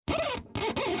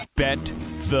Bet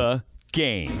the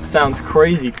Game. Sounds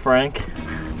crazy, Frank.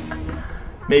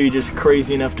 Maybe just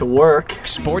crazy enough to work.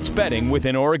 Sports betting with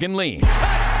an Oregon lean. Touchdown,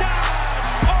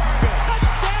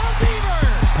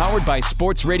 Beavers! Powered by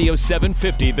Sports Radio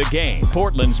 750 The Game,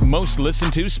 Portland's most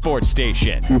listened to sports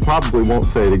station. You probably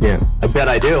won't say it again. I bet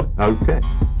I do. Okay.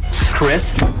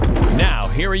 Chris? Now,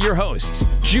 here are your hosts,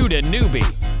 Judah Newby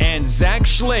and Zach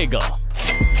Schlegel.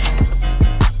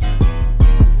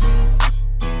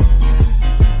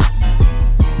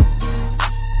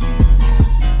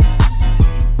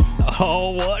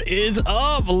 Oh, what is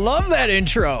up? Love that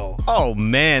intro. Oh,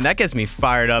 man, that gets me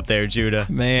fired up there, Judah.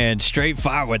 Man, straight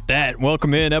fire with that.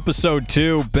 Welcome in episode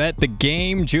 2, Bet the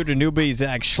Game. Judah Newby,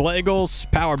 Zach Schlegel,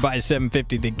 powered by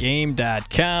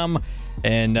 750thegame.com.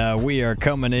 And we are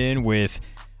coming in with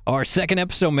our second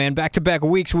episode, man. Back-to-back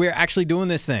weeks, we're actually doing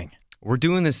this thing. We're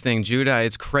doing this thing, Judah.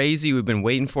 It's crazy. We've been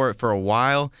waiting for it for a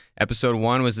while. Episode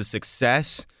 1 was a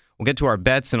success. We'll get to our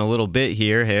bets in a little bit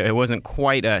here. It wasn't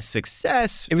quite a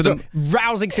success. It was a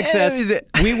rousing success.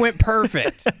 We went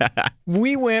perfect.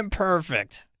 We went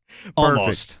perfect.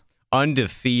 Almost.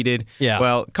 Undefeated. Yeah.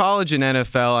 Well, college and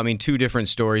NFL, I mean, two different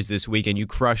stories this weekend. You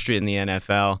crushed it in the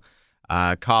NFL.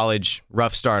 College,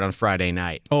 rough start on Friday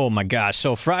night. Oh, my gosh.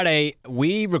 So Friday,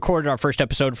 we recorded our first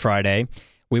episode Friday.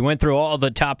 We went through all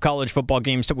the top college football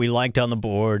games that we liked on the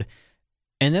board.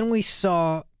 And then we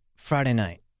saw Friday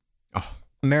night. Oh.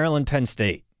 Maryland, Penn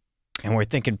State. And we're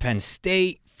thinking Penn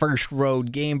State, first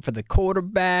road game for the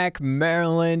quarterback.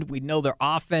 Maryland, we know their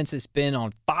offense has been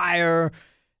on fire.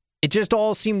 It just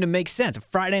all seemed to make sense. A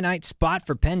Friday night spot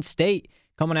for Penn State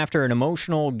coming after an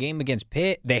emotional game against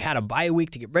Pitt. They had a bye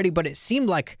week to get ready, but it seemed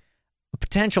like a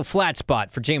potential flat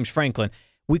spot for James Franklin.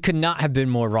 We could not have been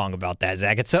more wrong about that,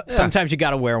 Zach. Sometimes you got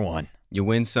to wear one. You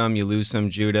win some, you lose some,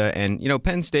 Judah. And,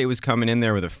 Penn State was coming in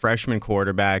there with a freshman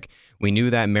quarterback. We knew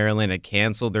that Maryland had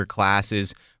canceled their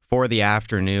classes for the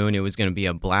afternoon. It was going to be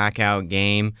a blackout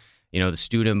game. The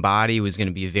student body was going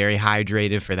to be very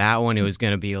hydrated for that one. It was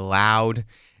going to be loud.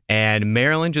 And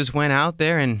Maryland just went out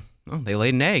there and they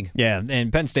laid an egg. Yeah,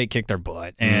 and Penn State kicked their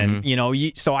butt. And,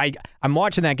 so I'm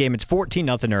watching that game. It's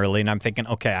 14-0 early, and I'm thinking,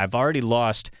 okay, I've already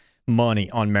lost money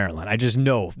on Maryland. I just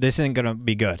know this isn't going to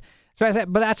be good. So I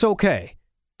said, but that's okay,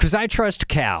 because I trust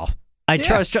Cal. I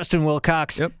trust Justin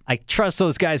Wilcox. Yep. I trust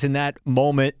those guys in that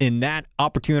moment, in that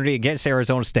opportunity against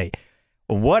Arizona State.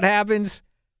 What happens?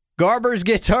 Garbers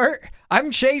gets hurt.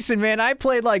 I'm chasing, man. I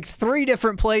played like 3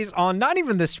 different plays on not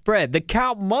even the spread, the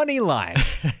Cal money line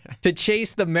to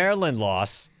chase the Maryland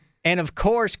loss. And, of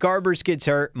course, Garbers gets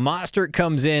hurt. Mostert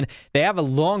comes in. They have a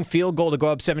long field goal to go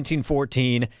up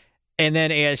 17-14. And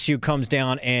then ASU comes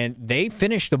down, and they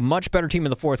finish the much better team in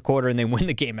the fourth quarter, and they win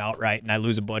the game outright, and I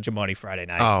lose a bunch of money Friday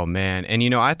night. Oh, man. And,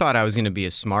 I thought I was going to be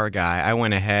a smart guy. I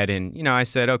went ahead and, I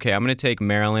said, okay, I'm going to take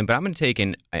Maryland, but I'm going to take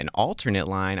an alternate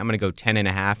line. I'm going to go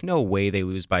 10.5. No way they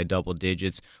lose by double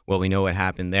digits. Well, we know what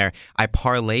happened there. I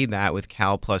parlayed that with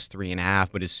Cal plus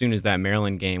 3.5, but as soon as that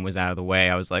Maryland game was out of the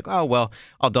way, I was like, oh, well,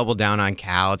 I'll double down on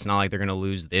Cal. It's not like they're going to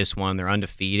lose this one. They're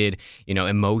undefeated,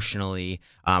 emotionally.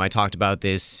 I talked about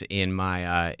this in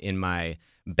my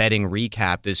betting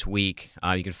recap this week.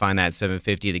 You can find that at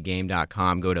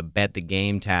 750thegame.com. Go to Bet the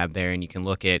Game tab there, and you can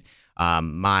look at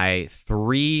my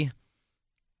 3.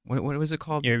 What was it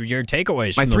called? Your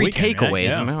takeaways. My from 3 the weekend,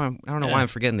 takeaways. Right? Yeah. I don't know why I'm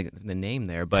forgetting the name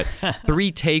there, but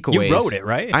 3 takeaways. You wrote it,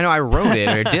 right? I know I wrote it,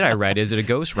 or did I write it? Is it a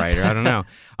ghostwriter? I don't know.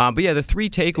 But yeah, the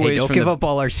 3 takeaways. Hey, don't give up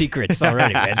all our secrets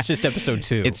already, man. It's just episode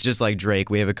 2. It's just like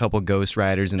Drake. We have a couple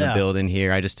ghostwriters in the building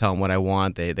here. I just tell them what I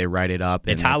want. They write it up.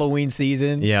 It's Halloween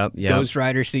season. Yep.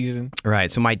 Ghostwriter season. Right.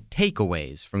 So my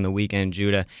takeaways from the weekend,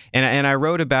 Judah, and I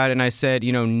wrote about it, and I said,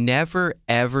 never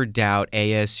ever doubt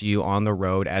ASU on the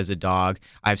road as a dog.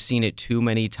 I've seen it too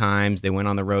many times. They went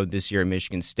on the road this year at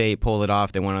Michigan State, pulled it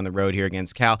off. They went on the road here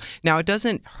against Cal. Now it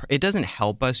doesn't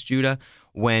help us, Judah,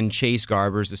 when Chase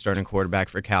Garbers, the starting quarterback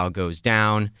for Cal, goes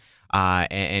down,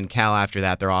 and Cal after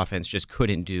that, their offense just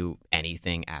couldn't do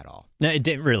anything at all. No, it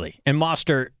didn't really. And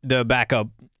Mostert, the backup,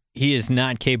 he is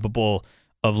not capable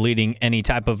of leading any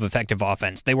type of effective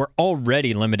offense. They were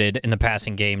already limited in the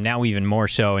passing game, now even more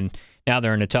so, and now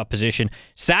they're in a tough position.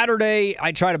 Saturday,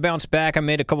 I tried to bounce back. I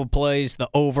made a couple plays. The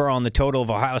over on the total of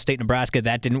Ohio State, Nebraska,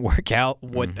 that didn't work out.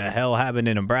 What the hell happened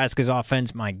in Nebraska's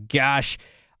offense? My gosh.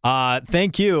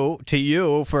 Thank you to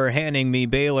you for handing me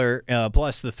Baylor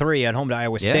plus the 3 at home to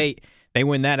Iowa State. They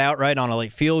win that outright on a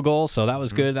late field goal, so that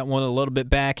was good. That won a little bit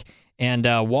back. And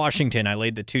Washington, I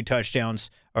laid the 2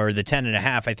 touchdowns, or the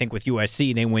 10.5, I think, with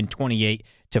USC. They win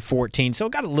 28-14. So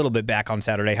got a little bit back on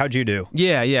Saturday. How'd you do?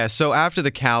 Yeah. So after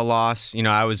the Cal loss,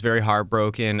 I was very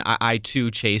heartbroken. I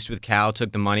too chased with Cal,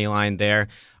 took the money line there.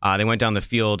 They went down the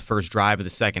field first drive of the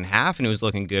second half, and it was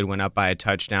looking good, went up by a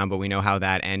touchdown, but we know how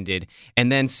that ended.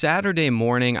 And then Saturday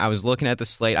morning, I was looking at the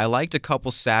slate. I liked a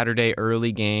couple Saturday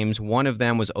early games. One of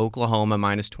them was Oklahoma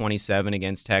minus 27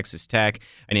 against Texas Tech.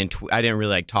 I didn't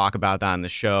really talk about that on the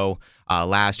show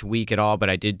last week at all, but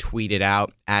I did tweet it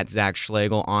out at Zach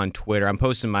Schlegel on Twitter. I'm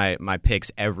posting my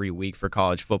picks every week for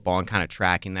college football and kind of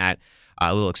tracking that,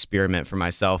 a little experiment for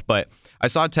myself. But I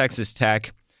saw Texas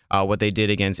Tech, what they did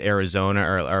against Arizona,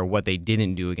 or what they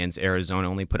didn't do against Arizona,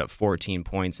 only put up 14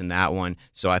 points in that one.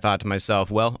 So I thought to myself,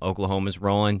 well, Oklahoma's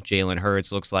rolling. Jalen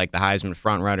Hurts looks like the Heisman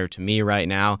frontrunner to me right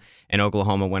now. And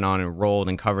Oklahoma went on and rolled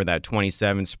and covered that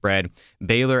 27 spread.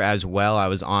 Baylor as well, I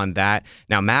was on that.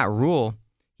 Now, Matt Rule,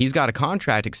 he's got a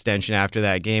contract extension after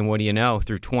that game, what do you know,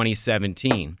 through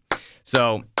 2017.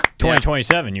 So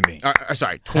 2027, you mean?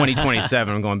 Sorry,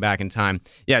 2027. I'm going back in time.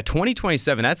 Yeah,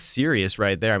 2027, that's serious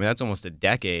right there. I mean, that's almost a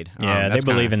decade. Yeah, they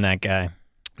believe in that guy.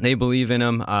 They believe in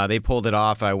him. They pulled it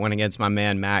off. I went against my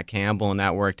man Matt Campbell, and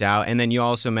that worked out. And then you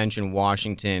also mentioned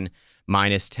Washington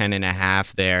minus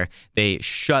 10.5 there. They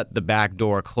shut the back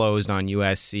door, closed on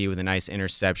USC with a nice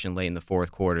interception late in the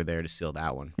fourth quarter there to seal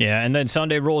that one. Yeah, and then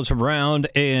Sunday rolls around,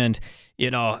 and,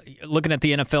 looking at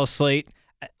the NFL slate,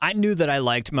 I knew that I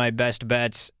liked my best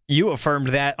bets. You affirmed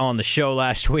that on the show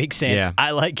last week, saying,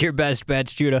 I like your best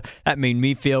bets, Judah. That made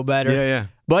me feel better. Yeah.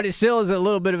 But it still is a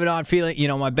little bit of an odd feeling.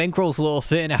 My bankroll's a little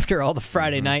thin after all the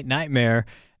Friday night nightmare.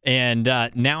 And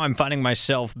now I'm finding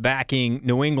myself backing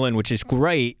New England, which is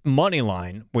great, money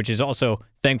line, which is also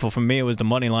thankful for me. It was the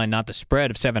money line, not the spread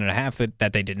of 7.5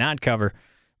 that they did not cover.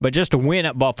 But just a win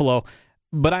at Buffalo.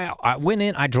 But I went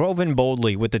in, I drove in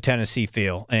boldly with the Tennessee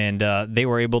feel, and they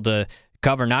were able to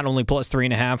cover not only plus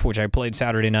 3.5, which I played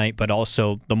Saturday night, but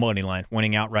also the money line,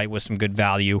 winning outright with some good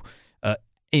value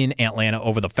in Atlanta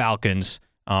over the Falcons,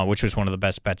 which was one of the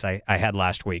best bets I had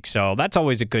last week. So that's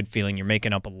always a good feeling. You're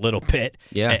making up a little bit,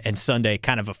 and Sunday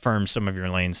kind of affirms some of your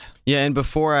lanes. Yeah, and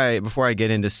before I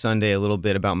get into Sunday a little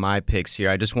bit about my picks here,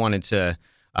 I just wanted to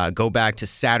go back to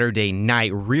Saturday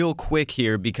night real quick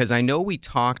here, because I know we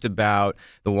talked about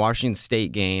the Washington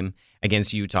State game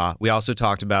against Utah. We also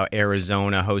talked about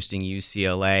Arizona hosting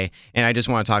UCLA, and I just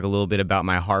want to talk a little bit about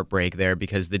my heartbreak there,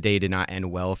 because the day did not end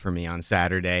well for me on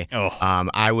Saturday.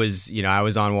 I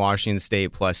was on Washington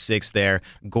State +6 there.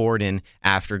 Gordon,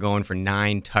 after going for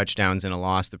 9 touchdowns in a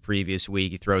loss the previous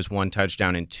week, he throws 1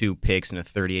 touchdown and 2 picks in a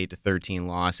 38-13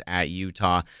 loss at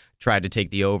Utah. Tried to take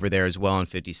the over there as well in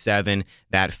 57.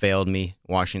 That failed me.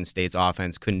 Washington State's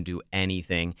offense couldn't do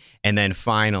anything. And then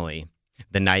finally,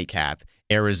 the nightcap.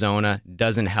 Arizona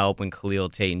doesn't help when Khalil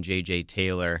Tate and J.J.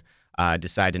 Taylor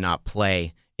decide to not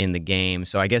play in the game.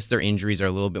 So I guess their injuries are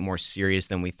a little bit more serious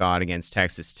than we thought against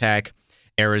Texas Tech.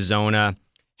 Arizona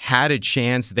had a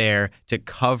chance there to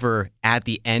cover at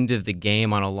the end of the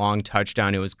game on a long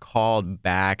touchdown. It was called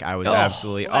back. I was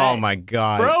absolutely, oh my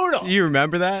God. Brutal. Do you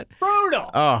remember that? Brutal.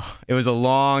 Oh, it was a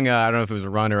long, I don't know if it was a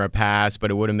run or a pass,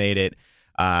 but it would have made it,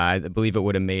 I believe it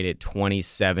would have made it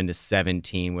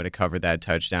 27-17, would have covered that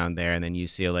touchdown there. And then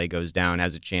UCLA goes down,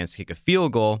 has a chance to kick a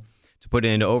field goal to put it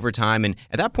into overtime. And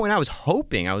at that point, I was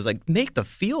hoping, I was like, make the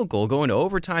field goal, go into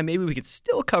overtime. Maybe we could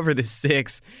still cover the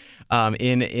 6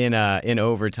 in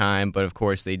overtime. But of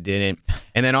course, they didn't.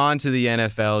 And then on to the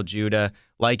NFL, Judah.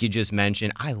 Like you just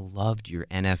mentioned, I loved your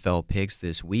NFL picks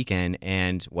this weekend.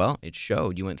 And, well, it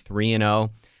showed. You went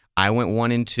 3-0. I went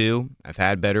 1-2. I've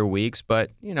had better weeks, but,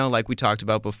 like we talked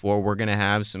about before, we're going to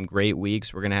have some great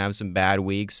weeks. We're going to have some bad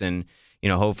weeks, and,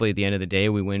 hopefully at the end of the day,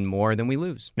 we win more than we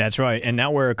lose. That's right. And now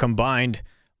we're a combined,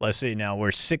 let's see, now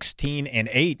we're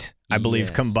 16-8, I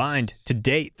believe, combined to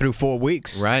date through 4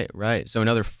 weeks. Right. So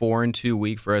another 4-2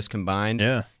 week for us combined.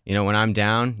 Yeah. When I'm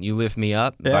down, you lift me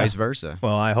up, vice versa.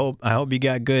 Well, I hope you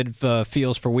got good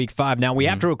feels for week 5. Now, we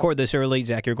have to record this early.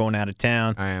 Zach, you're going out of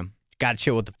town. I am. Got to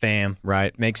chill with the fam.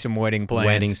 Right. Make some wedding plans.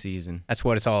 Wedding season. That's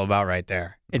what it's all about right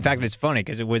there. In fact, it's funny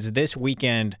because it was this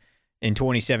weekend in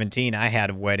 2017 I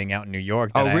had a wedding out in New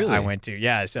York that really? I went to.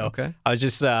 Yeah, so okay. I was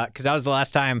just because that was the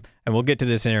last time, and we'll get to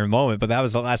this in a moment, but that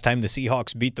was the last time the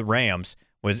Seahawks beat the Rams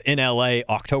was in L.A.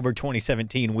 October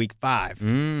 2017, Week 5.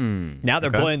 Now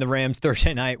they're playing the Rams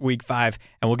Thursday night, Week 5,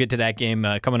 and we'll get to that game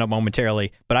coming up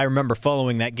momentarily. But I remember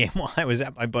following that game while I was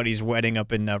at my buddy's wedding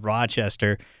up in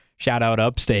Rochester. Shout out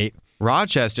Upstate.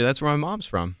 Rochester, that's where my mom's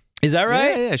from. Is that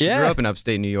right? Yeah. She grew up in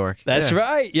upstate New York. That's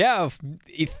right. Yeah.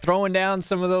 Throwing down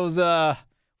some of those,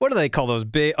 what do they call those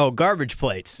big, garbage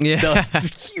plates. Yeah.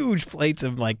 Those huge plates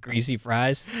of greasy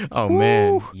fries. Oh,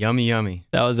 man. Yummy.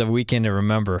 That was a weekend to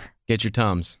remember. Get your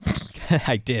Tums.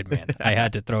 I did, man. I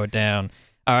had to throw it down.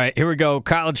 All right, here we go.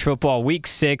 College football, Week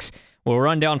 6. We'll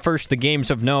run down first the games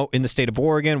of note in the state of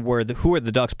Oregon. Who are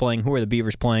the Ducks playing? Who are the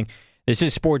Beavers playing? This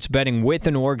is sports betting with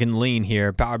an Oregon lean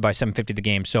here, powered by 750 The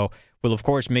Game. So we'll, of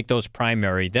course, make those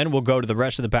primary. Then we'll go to the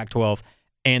rest of the Pac-12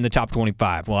 and the top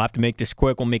 25. We'll have to make this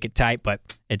quick. We'll make it tight, but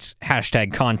it's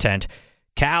hashtag content.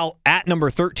 Cal at number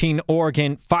 13,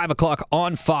 Oregon, 5 o'clock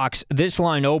on Fox. This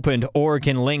line opened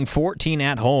Oregon laying 14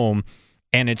 at home,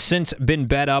 and it's since been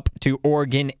bet up to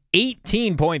Oregon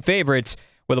 18-point favorites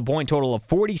with a point total of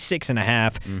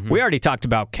 46.5. We already talked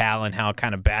about Cal and how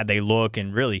kind of bad they look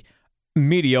and really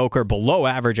mediocre, below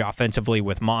average offensively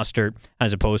with Mostert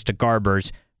as opposed to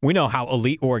Garbers. We know how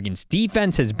elite Oregon's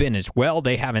defense has been as well.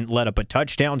 They haven't let up a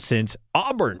touchdown since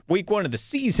Auburn, week 1 of the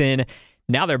season.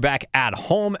 Now they're back at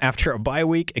home after a bye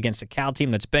week against a Cal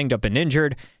team that's banged up and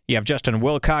injured. You have Justin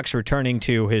Wilcox returning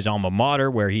to his alma mater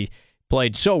where he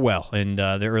played so well in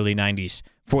the early 90s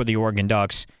for the Oregon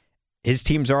Ducks. His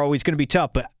teams are always going to be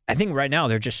tough, but I think right now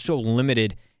they're just so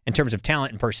limited in terms of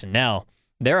talent and personnel.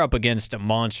 They're up against a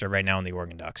monster right now in the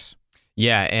Oregon Ducks.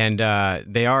 Yeah, and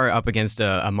they are up against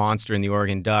a monster in the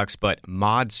Oregon Ducks, but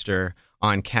Modster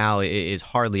on Cal is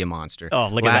hardly a monster. Oh,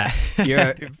 look at that. You're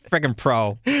a freaking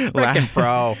pro.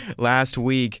 Last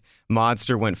week,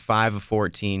 Modster went 5 of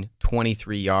 14,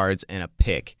 23 yards, and a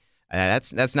pick.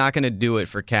 That's not going to do it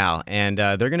for Cal, and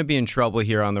they're going to be in trouble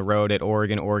here on the road at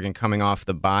Oregon. Oregon coming off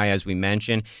the bye, as we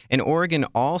mentioned, and Oregon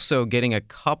also getting a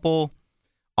couple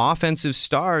offensive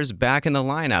stars back in the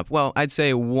lineup. Well, I'd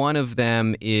say one of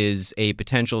them is a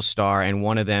potential star, and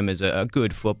one of them is a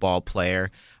good football player.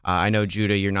 I know,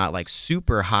 Judah, you're not like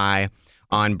super high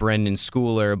on Brendan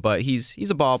Schooler, but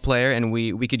he's a ball player, and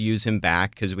we could use him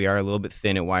back because we are a little bit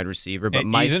thin at wide receiver. But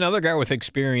he's another guy with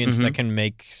experience that can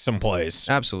make some plays.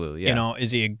 Absolutely, yeah. You know,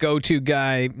 is he a go-to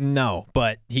guy? No,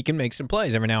 but he can make some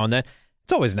plays every now and then.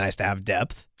 It's always nice to have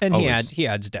depth, and he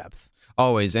adds depth.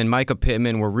 Always. And Micah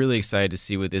Pittman, we're really excited to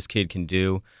see what this kid can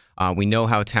do. We know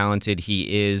how talented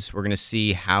he is. We're going to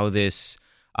see how this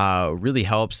really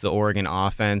helps the Oregon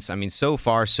offense. I mean, so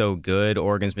far, so good.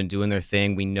 Oregon's been doing their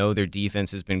thing. We know their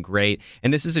defense has been great.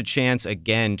 And this is a chance,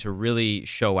 again, to really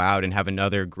show out and have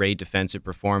another great defensive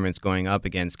performance going up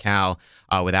against Cal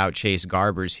without Chase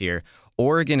Garbers here.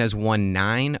 Oregon has won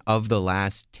 9 of the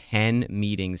last 10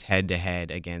 meetings head-to-head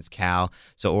against Cal.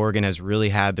 So Oregon has really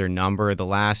had their number. The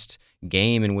last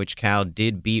game in which Cal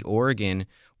did beat Oregon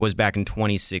was back in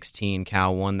 2016.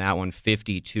 Cal won that one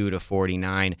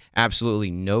 52-49.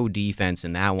 Absolutely no defense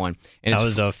in that one. And that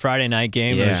was a Friday night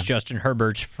game. Yeah. It was Justin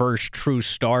Herbert's first true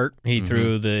start. He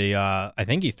threw I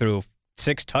think he threw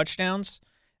 6 touchdowns.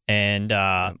 And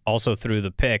also threw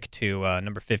the pick to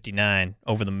number 59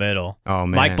 over the middle. Oh,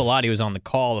 man. Mike Bellotti was on the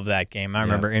call of that game. I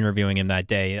remember interviewing him that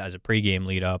day as a pregame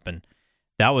lead-up, and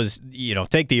that was,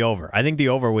 take the over. I think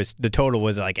the total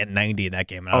was like at 90 in that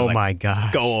game. And I was like, my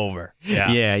gosh. Go over.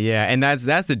 Yeah. Yeah. And that's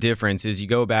the difference is you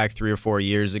go back 3 or 4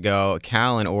 years ago,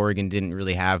 Cal and Oregon didn't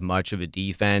really have much of a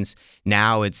defense.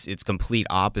 Now it's complete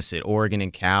opposite. Oregon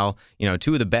and Cal, 2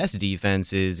 of the best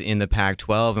defenses in the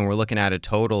Pac-12, and we're looking at a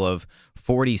total of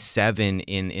 47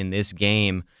 in this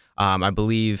game. I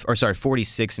believe,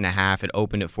 46.5. It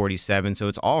opened at 47, so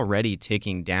it's already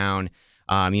ticking down.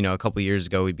 A couple years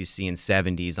ago, we'd be seeing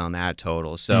 70s on that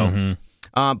total. So,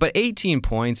 but 18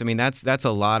 points, I mean, that's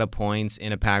a lot of points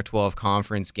in a Pac-12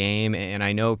 conference game. And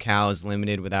I know Cal is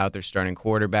limited without their starting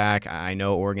quarterback. I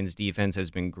know Oregon's defense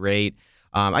has been great.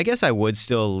 I guess I would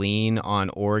still lean on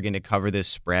Oregon to cover this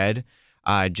spread.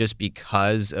 Just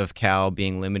because of Cal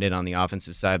being limited on the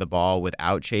offensive side of the ball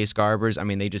without Chase Garbers. I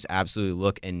mean, they just absolutely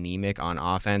look anemic on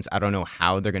offense. I don't know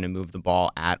how they're going to move the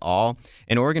ball at all.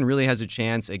 And Oregon really has a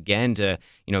chance, again, to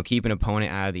keep an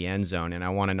opponent out of the end zone. And I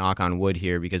want to knock on wood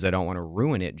here because I don't want to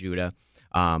ruin it, Judah.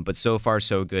 But so far,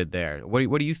 so good there. What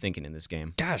are you thinking in this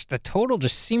game? Gosh, the total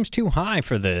just seems too high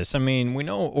for this. I mean, we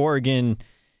know Oregon...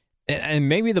 And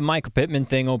maybe the Michael Pittman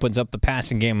thing opens up the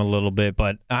passing game a little bit,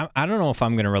 but I don't know if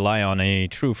I'm going to rely on a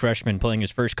true freshman playing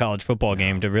his first college football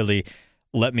game to really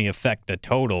let me affect the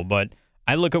total. But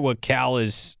I look at what Cal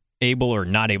is able or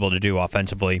not able to do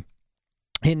offensively.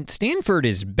 And Stanford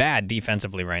is bad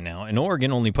defensively right now, and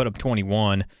Oregon only put up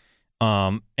 21.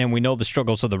 And we know the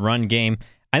struggles of the run game.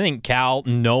 I think Cal,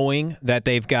 knowing that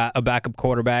they've got a backup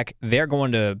quarterback, they're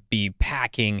going to be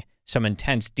packing some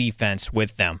intense defense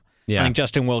with them. Yeah. I think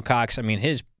Justin Wilcox,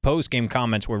 his post-game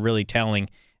comments were really telling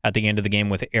at the end of the game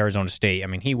with Arizona State.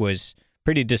 He was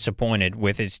pretty disappointed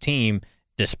with his team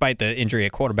despite the injury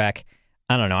at quarterback.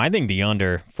 I don't know. I think the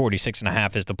under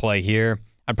 46.5 is the play here.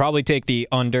 I'd probably take the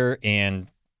under, and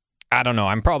I don't know.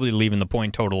 I'm probably leaving the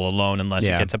point total alone unless it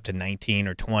gets up to 19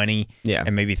 or 20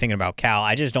 and maybe thinking about Cal.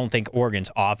 I just don't think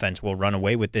Oregon's offense will run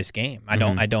away with this game. I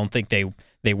don't think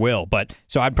they will. But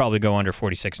so I'd probably go under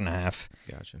 46.5.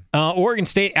 Gotcha. Oregon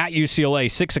State at UCLA,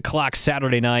 6 o'clock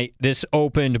Saturday night. This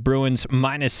opened Bruins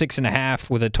minus 6.5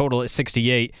 with a total at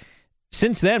 68.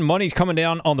 Since then, money's coming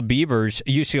down on the Beavers.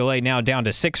 UCLA now down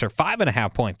to 6 or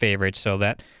 5.5 point favorites, so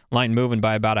that line moving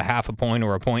by about a half a point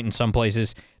or a point in some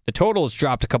places. The total has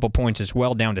dropped a couple points as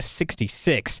well, down to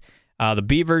 66. The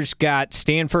Beavers got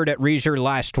Stanford at Reser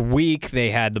last week.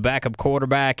 They had the backup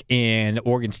quarterback, and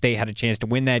Oregon State had a chance to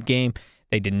win that game.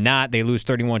 They did not. They lose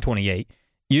 31-28.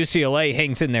 UCLA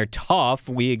hangs in there tough.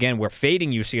 We, again, were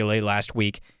fading UCLA last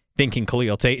week, thinking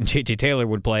Khalil Tate and J.J. Taylor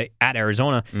would play at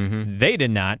Arizona. They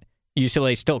did not.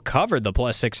 UCLA still covered the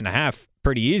plus 6.5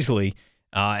 pretty easily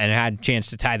and had a chance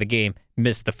to tie the game,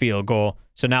 missed the field goal.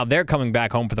 So now they're coming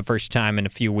back home for the first time in a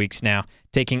few weeks now,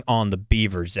 taking on the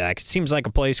Beavers, Zach. It seems like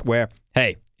a place where,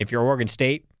 hey, if you're Oregon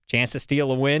State, chance to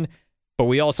steal a win. But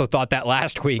we also thought that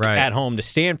last week at home to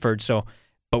Stanford.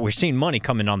 But we're seeing money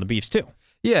coming on the Beavs too.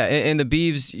 Yeah, and the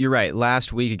Beavs, you're right.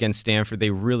 Last week against Stanford, they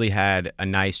really had a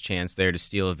nice chance there to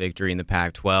steal a victory in the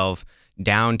Pac-12.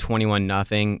 Down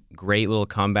 21-0. Great little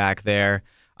comeback there.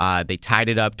 They tied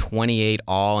it up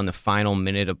 28-all in the final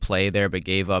minute of play there, but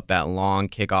gave up that long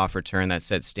kickoff return that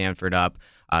set Stanford up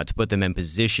to put them in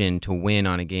position to win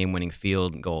on a game-winning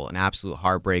field goal. An absolute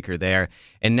heartbreaker there.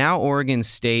 And now Oregon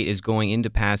State is going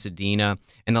into Pasadena.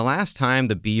 And the last time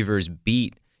the Beavers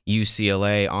beat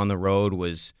UCLA on the road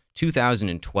was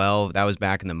 2012. That was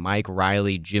back in the Mike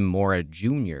Riley, Jim Mora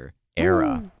Jr.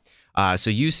 era. So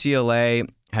UCLA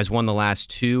has won the last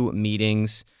 2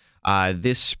 meetings.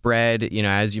 This spread,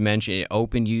 as you mentioned, it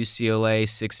opened UCLA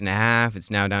 6.5.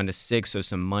 It's now down to 6, so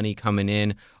some money coming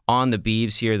in on the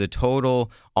Beavs here. The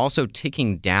total also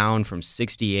ticking down from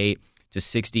 68 to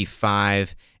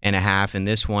 65.5 in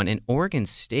this one. And Oregon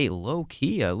State,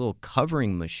 low-key, a little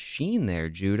covering machine there,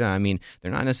 Judah. I mean,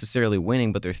 they're not necessarily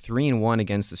winning, but they're 3-1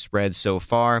 against the spread so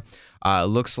far.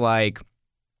 Looks like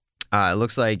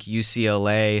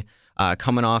UCLA...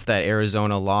 coming off that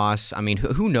Arizona loss, I mean,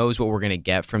 who knows what we're going to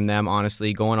get from them,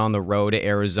 honestly, going on the road to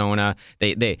Arizona.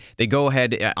 They go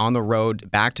ahead on the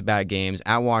road, back-to-back games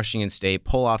at Washington State,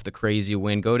 pull off the crazy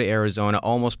win, go to Arizona,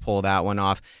 almost pull that one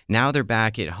off. Now they're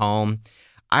back at home.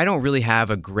 I don't really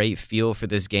have a great feel for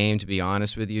this game, to be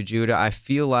honest with you, Judah. I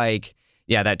feel like,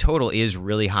 yeah, that total is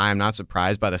really high. I'm not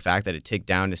surprised by the fact that it ticked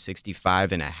down to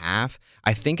 65.5.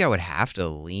 I think I would have to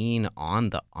lean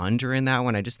on the under in that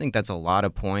one. I just think that's a lot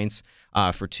of points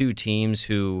for two teams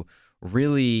who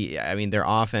really, I mean, their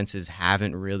offenses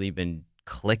haven't really been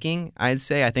clicking, I'd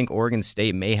say. I think Oregon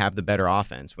State may have the better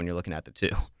offense when you're looking at the two.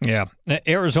 Yeah.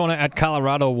 Arizona at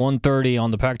Colorado, 1:30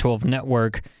 on the Pac-12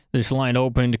 network. This line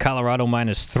opened Colorado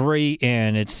 -3,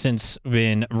 and it's since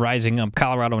been rising up.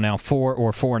 Colorado now 4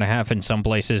 or 4.5 in some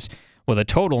places, with a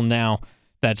total now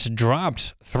that's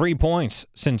dropped 3 points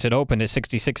since it opened at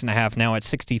 66.5, now at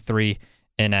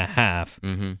 63.5.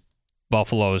 Mm-hmm.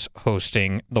 Buffalo's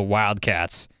hosting the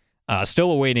Wildcats.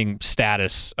 Still awaiting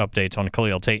status updates on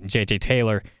Khalil Tate and J.J.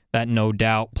 Taylor. That no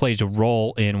doubt plays a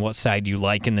role in what side you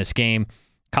like in this game.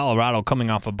 Colorado coming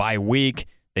off a bye week.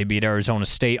 They beat Arizona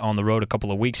State on the road a couple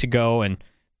of weeks ago, and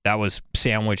that was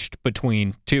sandwiched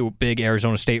between two big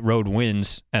Arizona State road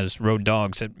wins as road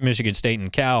dogs at Michigan State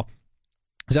and Cal.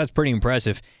 So that's pretty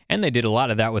impressive. And they did a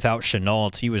lot of that without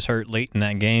Chenault. He was hurt late in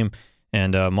that game,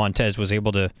 and Montez was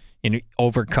able to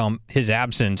overcome his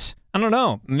absence. I don't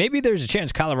know. Maybe there's a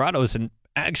chance Colorado's an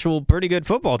actual pretty good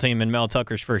football team in Mel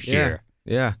Tucker's first year.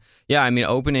 Yeah. I mean,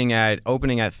 opening at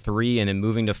 3 and then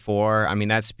moving to 4. I mean,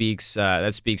 that speaks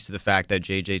to the fact that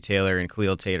J.J. Taylor and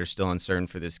Khalil Tate are still uncertain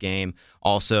for this game.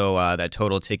 Also, that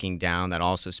total ticking down, that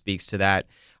also speaks to that.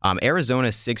 Arizona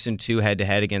 6-2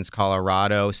 head-to-head against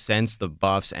Colorado since the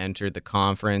Buffs entered the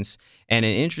conference. And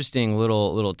an interesting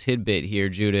little tidbit here,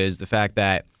 Judah, is the fact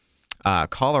that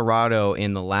Colorado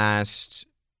in the last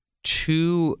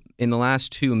two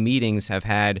meetings have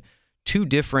had 2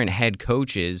 different head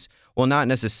coaches. Well, not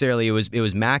necessarily. It was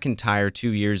McIntyre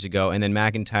 2 years ago, and then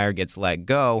McIntyre gets let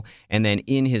go, and then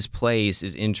in his place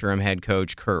is interim head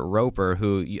coach Kurt Roper,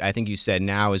 who I think you said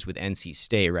now is with NC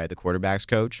State, right? The quarterback's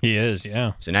coach. He is,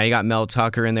 yeah. So now you got Mel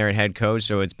Tucker in there at head coach.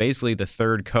 So it's basically the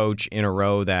third coach in a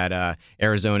row that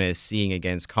Arizona is seeing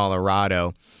against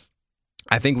Colorado.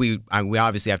 I think we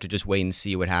obviously have to just wait and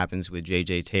see what happens with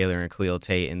J.J. Taylor and Khalil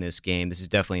Tate in this game. This is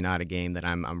definitely not a game that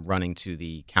I'm running to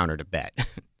the counter to bet.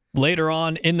 Later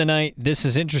on in the night, this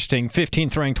is interesting.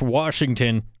 15th ranked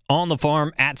Washington on the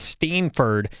farm at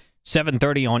Stanford,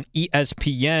 7:30 on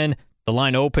ESPN. The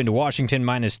line opened Washington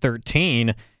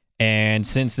 -13, and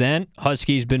since then,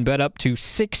 Huskies been bet up to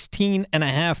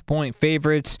 16.5 point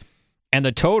favorites, and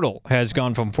the total has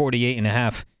gone from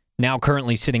 48.5 now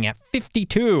currently sitting at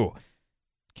 52.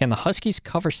 Can the Huskies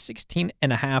cover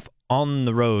 16.5 on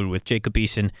the road with Jacob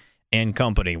Eason and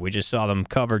company? We just saw them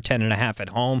cover 10.5 at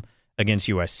home against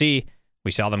USC.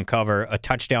 We saw them cover a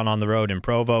touchdown on the road in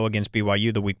Provo against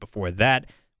BYU the week before that.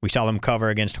 We saw them cover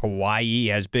against Hawaii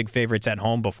as big favorites at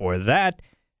home before that.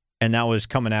 And that was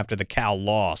coming after the Cal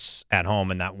loss at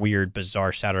home in that weird,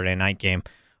 bizarre Saturday night game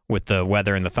with the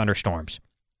weather and the thunderstorms.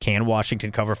 Can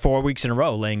Washington cover 4 weeks in a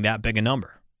row, laying that big a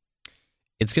number?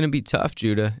 It's going to be tough,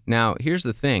 Judah. Now, here's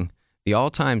the thing. The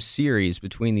all-time series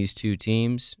between these two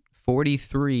teams,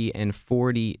 43 and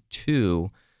 42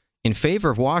 in favor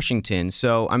of Washington.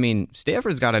 So, I mean,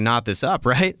 Stanford's got to knot this up,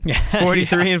 right?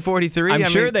 43 and 43. I'm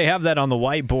sure they have that on the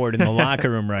whiteboard in the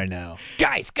locker room right now.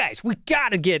 Guys, we got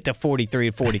to get to 43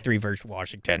 and 43 versus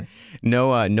Washington.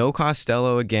 No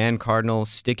Costello again. Cardinals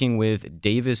sticking with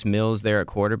Davis Mills there at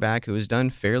quarterback, who has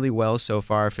done fairly well so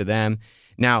far for them.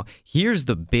 Now, here's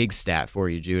the big stat for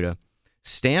you, Judah.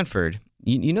 Stanford,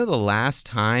 you know the last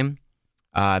time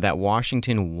that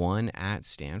Washington won at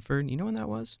Stanford? You know when that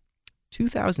was?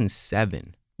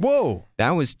 2007. Whoa.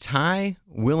 That was Ty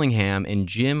Willingham and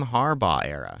Jim Harbaugh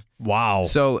era. Wow.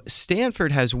 So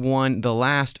Stanford has won the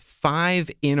last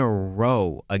 5 in a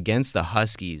row against the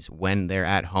Huskies when they're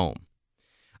at home.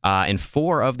 And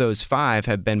 4 of those 5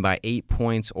 have been by 8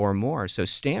 points or more. So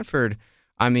Stanford,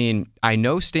 I mean, I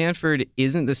know Stanford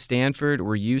isn't the Stanford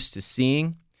we're used to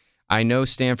seeing. I know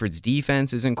Stanford's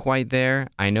defense isn't quite there.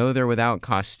 I know they're without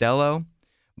Costello.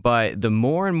 But the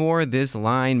more and more this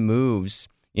line moves,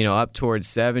 up towards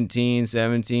 17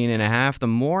 and a half, the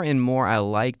more and more I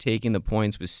like taking the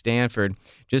points with Stanford,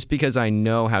 just because I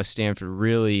know how Stanford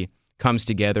really comes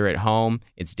together at home.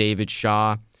 It's David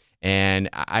Shaw, and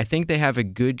I think they have a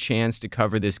good chance to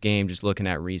cover this game just looking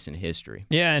at recent history.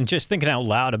 Yeah, and just thinking out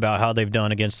loud about how they've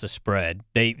done against the spread.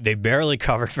 They barely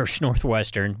covered versus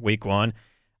Northwestern week 1.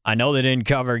 I know they didn't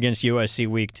cover against USC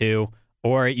week 2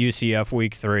 or at UCF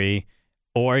week 3.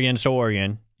 Or against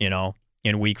Oregon,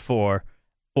 in week 4,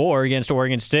 or against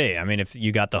Oregon State. I mean, if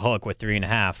you got the hook with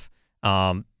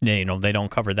 3.5, they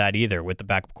don't cover that either with the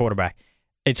backup quarterback.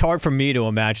 It's hard for me to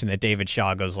imagine that David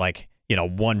Shaw goes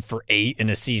 1 for 8 in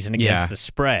a season against the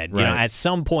spread. Right. At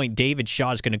some point, David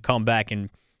Shaw is going to come back and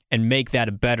make that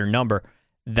a better number.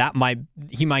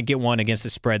 He might get one against the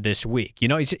spread this week.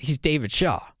 He's David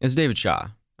Shaw. It's David Shaw.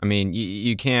 I mean,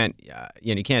 you can't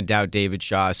doubt David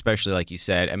Shaw, especially like you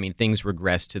said. I mean, things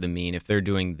regress to the mean. If they're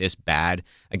doing this bad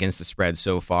against the spread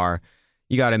so far,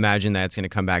 you got to imagine that it's going to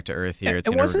come back to earth here.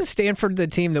 It wasn't Stanford the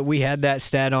team that we had that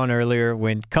stat on earlier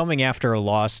when coming after a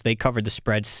loss, they covered the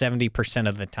spread 70%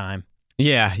 of the time.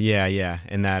 Yeah.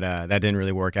 And that didn't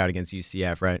really work out against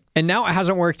UCF, right? And now it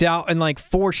hasn't worked out in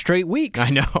 4 straight weeks. I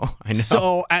know.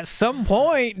 So at some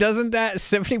point, doesn't that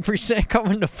 70% come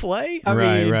into play?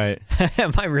 Right.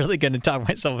 Am I really going to talk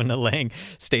myself into laying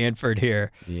Stanford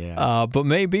here? Yeah. But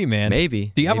maybe, man.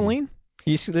 Maybe. Do you have a lean?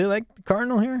 You like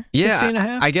Cardinal here? Yeah.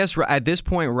 16.5? I guess at this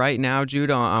point right now,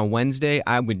 Judah, on Wednesday,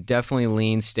 I would definitely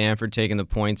lean Stanford taking the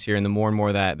points here, and the more and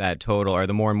more that total, or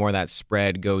the more and more that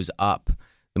spread goes up,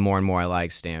 the more and more I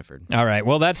like Stanford. All right,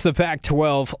 well, that's the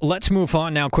Pac-12. Let's move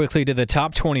on now quickly to the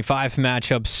top 25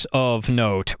 matchups of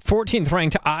note. 14th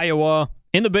ranked Iowa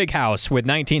in the Big House with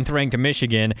 19th ranked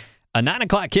Michigan. A 9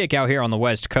 o'clock kick out here on the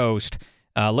West Coast.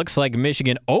 Looks like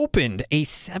Michigan opened a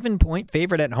 7-point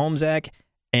favorite at home, Zach,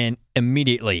 and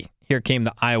immediately here came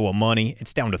the Iowa money.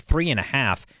 It's down to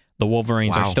 3.5. The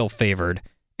Wolverines are still favored.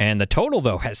 And the total,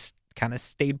 though, has kind of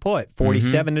stayed put.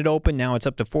 47 it opened. Now it's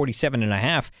up to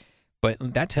 47.5.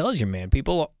 But that tells you, man,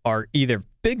 people are either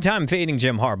big-time fading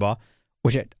Jim Harbaugh,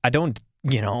 which I don't,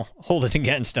 hold it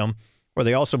against them, or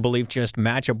they also believe just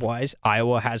matchup-wise,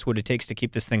 Iowa has what it takes to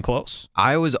keep this thing close.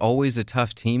 Iowa's always a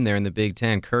tough team there in the Big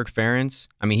Ten. Kirk Ferentz,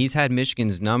 he's had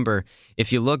Michigan's number.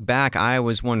 If you look back,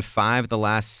 Iowa's won 5 of the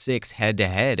last 6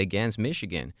 head-to-head against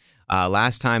Michigan.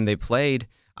 Last time they played,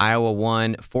 Iowa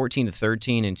won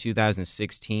 14-13 in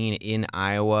 2016 in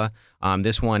Iowa.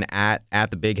 This one at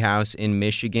the Big House in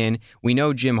Michigan. We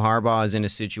know Jim Harbaugh is in a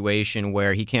situation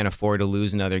where he can't afford to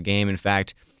lose another game. In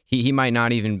fact, he might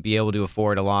not even be able to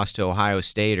afford a loss to Ohio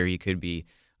State, or he could be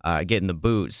getting the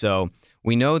boot. So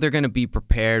we know they're going to be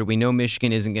prepared. We know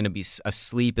Michigan isn't going to be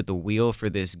asleep at the wheel for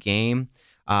this game.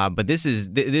 But this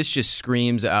just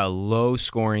screams a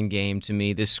low-scoring game to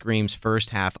me. This screams first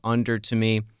half under to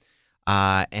me.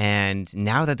 And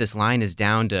now that this line is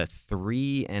down to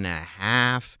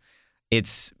 3.5,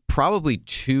 it's probably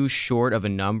too short of a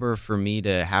number for me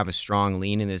to have a strong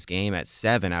lean in this game. At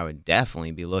 7, I would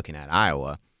definitely be looking at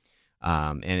Iowa.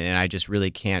 And I just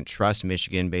really can't trust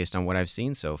Michigan based on what I've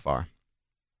seen so far.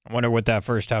 I wonder what that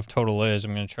first half total is.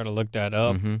 I'm going to try to look that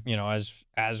up,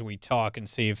 as we talk and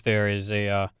see if there is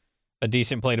a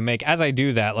decent play to make. As I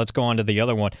do that, let's go on to the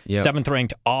other one. Yep.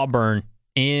 7th-ranked Auburn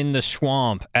in the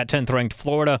swamp at 10th-ranked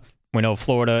Florida. We know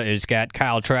Florida has got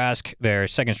Kyle Trask, their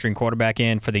second-string quarterback,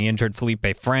 in for the injured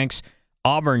Felipe Franks.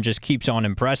 Auburn just keeps on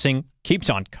impressing, keeps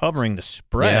on covering the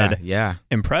spread. Yeah.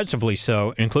 Impressively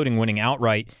so, including winning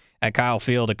outright at Kyle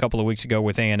Field a couple of weeks ago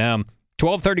with A&M.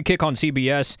 12:30 kick on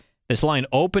CBS. This line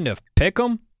opened to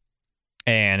Pick'em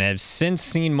and have since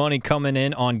seen money coming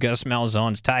in on Gus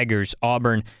Malzahn's Tigers.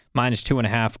 Auburn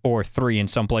 -2.5 or 3 in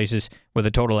some places with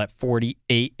a total at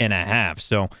 48.5.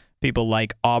 So people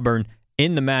like Auburn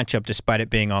in the matchup despite it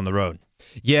being on the road.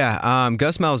 Yeah,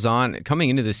 Gus Malzahn, coming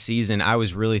into this season, I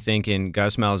was really thinking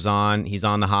Gus Malzahn, he's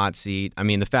on the hot seat. I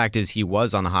mean, the fact is he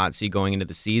was on the hot seat going into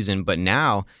the season, but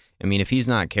now, I mean, if he's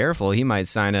not careful, he might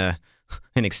sign an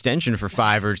extension for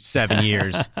 5 or 7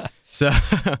 years. So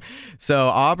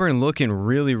Auburn looking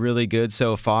really, really good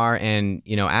so far. And,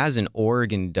 as an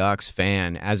Oregon Ducks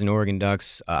fan, as an Oregon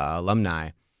Ducks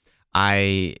alumni,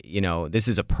 this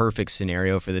is a perfect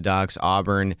scenario for the Ducks.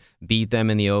 Auburn beat them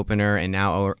in the opener, and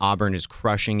now Auburn is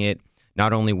crushing it,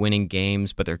 not only winning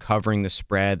games, but they're covering the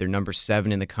spread. They're number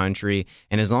 7 in the country,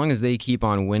 and as long as they keep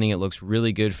on winning, it looks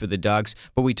really good for the Ducks.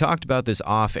 But we talked about this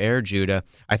off air, Judah.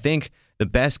 I think the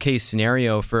best case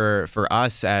scenario for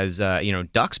us as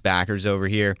Ducks backers over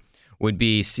here would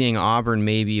be seeing Auburn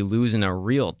maybe losing a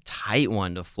real tight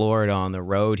one to Florida on the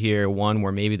road here, one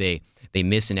where maybe they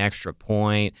miss an extra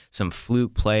point, some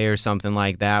fluke play or something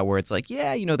like that, where it's like,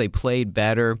 they played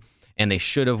better and they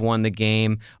should have won the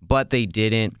game, but they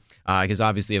didn't. Because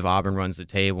obviously if Auburn runs the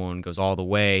table and goes all the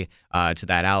way to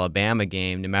that Alabama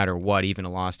game, no matter what, even a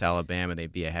loss to Alabama,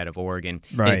 they'd be ahead of Oregon.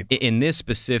 Right. In this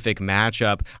specific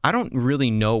matchup, I don't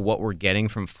really know what we're getting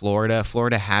from Florida.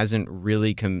 Florida hasn't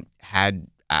really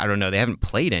I don't know, they haven't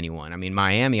played anyone. I mean,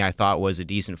 Miami, I thought, was a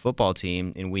decent football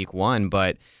team in week 1,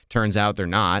 but turns out they're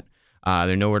not.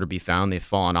 They're nowhere to be found. They've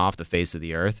fallen off the face of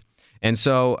the earth. And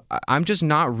so I'm just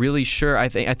not really sure. I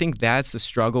think that's the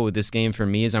struggle with this game for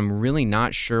me, is I'm really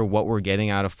not sure what we're getting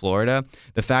out of Florida.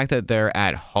 The fact that they're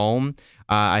at home,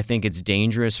 I think it's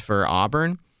dangerous for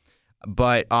Auburn.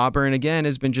 But Auburn, again,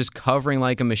 has been just covering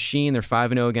like a machine. They're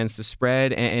 5-0 against the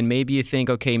spread. And maybe you think,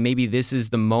 okay, maybe this is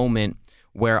the moment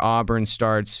where Auburn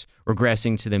starts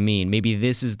regressing to the mean. Maybe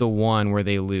this is the one where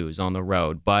they lose on the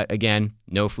road. But again,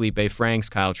 no Felipe Franks,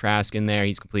 Kyle Trask in there.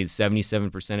 He's completed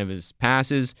 77% of his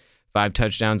passes, 5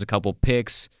 touchdowns, a couple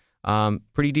picks.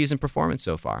 Pretty decent performance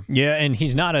so far. Yeah, and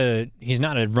he's not a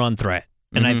run threat.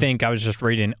 And I think I was just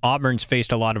reading, Auburn's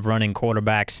faced a lot of running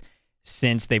quarterbacks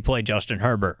since they played Justin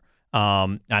Herbert.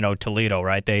 I know Toledo,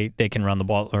 right? They can run the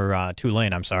ball, or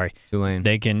Tulane. I'm sorry, Tulane.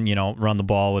 They can run the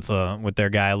ball with their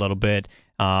guy a little bit,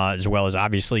 as well as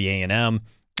obviously A&M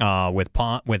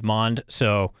with Mond.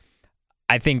 So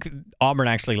I think Auburn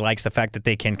actually likes the fact that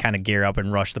they can kind of gear up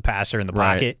and rush the passer in the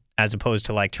pocket, as opposed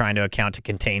to like trying to account to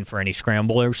contain for any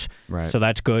scramblers. Right. So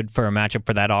that's good for a matchup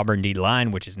for that Auburn D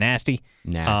line, which is nasty.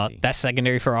 That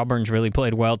secondary for Auburn's really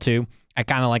played well too. I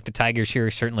kind of like the Tigers here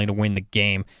certainly to win the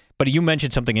game. But you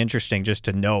mentioned something interesting just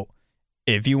to note.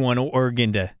 If you want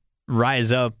Oregon to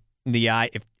rise up the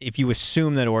eye, if you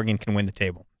assume that Oregon can win the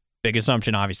table, big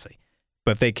assumption obviously,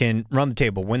 but if they can run the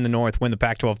table, win the North, win the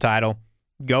Pac-12 title,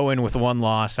 go in with 1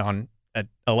 loss on an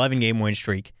 11-game win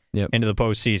streak into the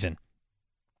postseason,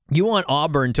 you want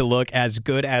Auburn to look as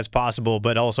good as possible,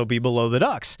 but also be below the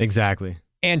Ducks. Exactly.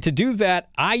 And to do that,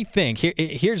 I think,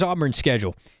 here's Auburn's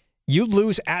schedule. You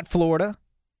lose at Florida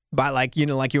by like you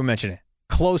were mentioning,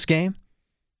 close game,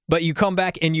 but you come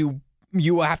back and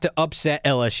you have to upset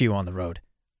LSU on the road,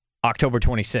 October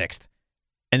 26th,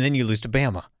 and then you lose to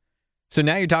Bama. So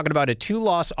now you're talking about a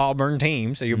 2-loss Auburn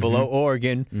team, so you're below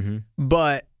Oregon,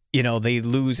 but they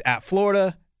lose at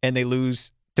Florida and they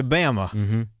lose to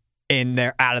Bama, and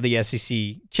they're out of the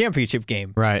SEC championship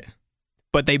game. Right.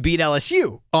 But they beat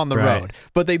LSU on the road.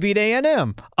 But they beat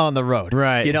A&M on the road.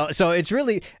 Right. So it's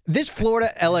really this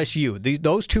Florida LSU,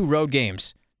 those 2 road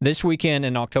games this weekend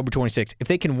and October 26th. If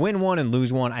they can win one and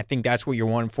lose one, I think that's what you're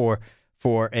wanting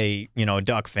for a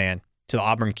Duck fan. So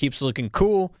Auburn keeps looking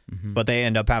cool, but they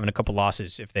end up having a couple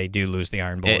losses if they do lose the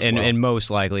Iron Bowl as well. And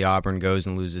most likely Auburn goes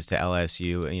and loses to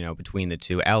LSU, between the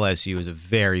two. LSU is a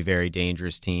very, very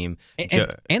dangerous team.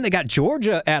 And they got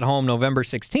Georgia at home November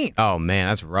 16th. Oh, man,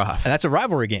 that's rough. And that's a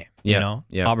rivalry game,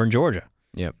 Auburn, Georgia.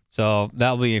 Yep. So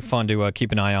that'll be fun to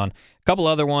keep an eye on. A couple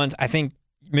other ones. I think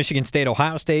Michigan State,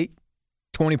 Ohio State,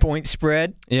 20-point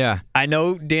spread. Yeah. I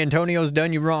know D'Antonio's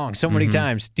done you wrong so many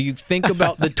times. Do you think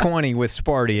about the 20 with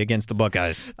Sparty against the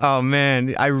Buckeyes? Oh,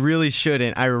 man, I really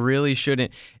shouldn't.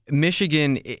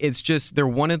 Michigan, it's just they're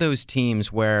one of those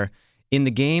teams where in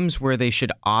the games where they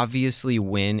should obviously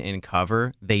win and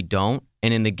cover, they don't.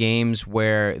 And in the games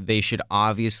where they should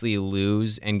obviously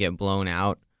lose and get blown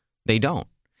out, they don't.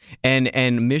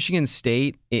 And Michigan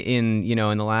State in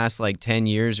the last like 10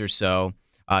 years or so,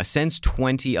 since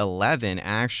 2011,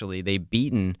 actually, they've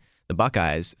beaten the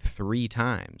Buckeyes 3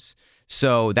 times.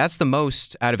 So that's the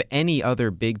most out of any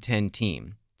other Big Ten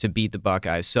team to beat the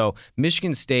Buckeyes. So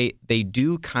Michigan State, they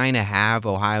do kind of have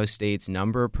Ohio State's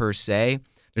number per se.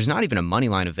 There's not even a money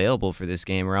line available for this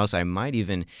game, or else I might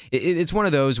even. It's one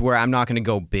of those where I'm not going to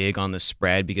go big on the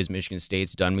spread because Michigan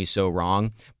State's done me so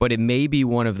wrong. But it may be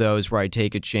one of those where I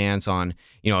take a chance on,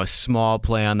 a small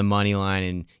play on the money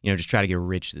line and, just try to get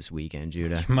rich this weekend,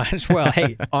 Judah. Might as well.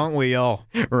 Hey, aren't we all?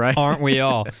 Right? Aren't we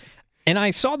all? And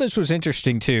I saw this was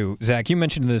interesting too, Zach. You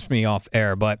mentioned this to me off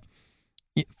air, but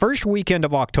first weekend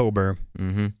of October.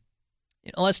 Mm-hmm.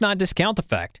 Let's not discount the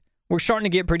fact we're starting to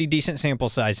get pretty decent sample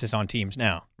sizes on teams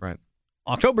now. Right.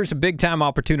 October's a big-time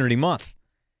opportunity month.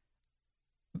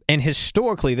 And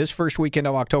historically, this first weekend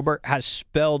of October has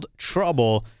spelled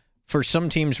trouble for some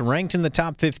teams ranked in the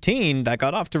top 15 that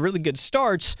got off to really good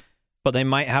starts, but they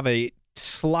might have a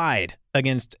slide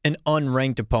against an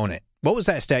unranked opponent. What was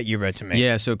that stat you read to me?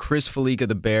 Yeah, so Chris Felica,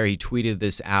 the Bear, he tweeted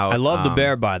this out. I love the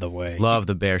Bear, by the way. Love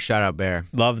the Bear. Shout out, Bear.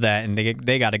 Love that, and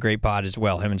they got a great pod as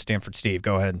well, him and Stanford Steve.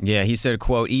 Go ahead. Yeah, he said,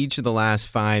 quote, each of the last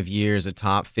 5 years, a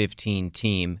top 15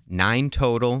 team, 9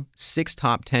 total, 6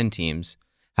 top 10 teams,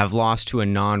 have lost to a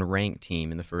non-ranked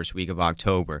team in the first week of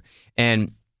October.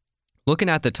 And looking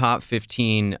at the top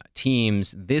 15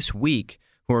 teams this week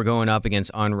who are going up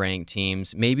against unranked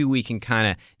teams, maybe we can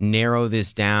kind of narrow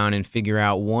this down and figure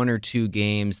out 1 or 2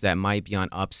 games that might be on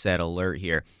upset alert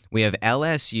here. We have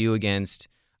LSU against,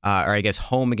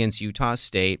 home against Utah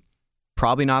State.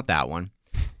 Probably not that one.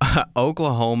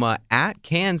 Oklahoma at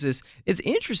Kansas. It's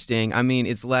interesting. I mean,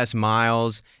 it's Les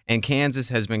Miles, and Kansas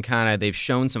has been they've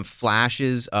shown some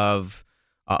flashes of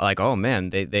oh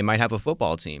man, they might have a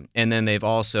football team. And then they've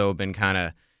also been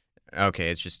okay,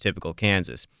 it's just typical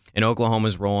Kansas. And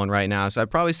Oklahoma's rolling right now, so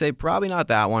I'd probably say probably not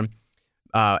that one.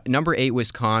 Number 8,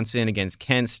 Wisconsin against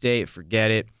Kent State. Forget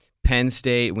it. Penn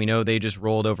State, we know they just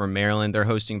rolled over Maryland. They're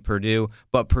hosting Purdue.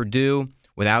 But Purdue,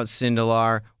 without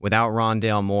Sindelar, without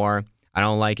Rondale Moore, I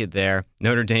don't like it there.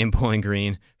 Notre Dame, Bowling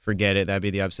Green, forget it. That'd be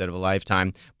the upset of a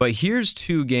lifetime. But here's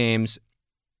 2 games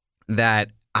that,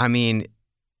 kind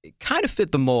of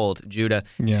fit the mold, Judah.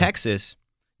 Yeah. Texas,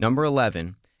 number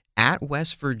 11, at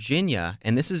West Virginia,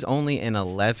 and this is only an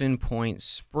 11-point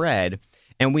spread.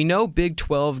 And we know Big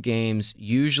 12 games,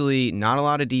 usually not a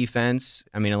lot of defense,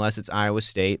 unless it's Iowa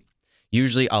State,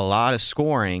 usually a lot of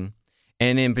scoring.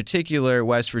 And in particular,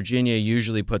 West Virginia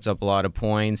usually puts up a lot of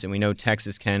points, and we know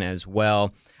Texas can as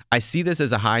well. I see this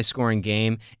as a high-scoring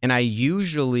game, and I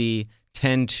usually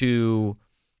tend to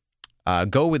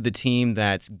go with the team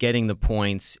that's getting the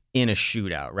points in a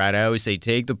shootout, right? I always say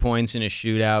take the points in a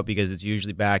shootout because it's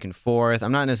usually back and forth.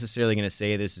 I'm not necessarily going to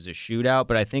say this is a shootout,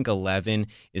 but I think 11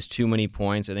 is too many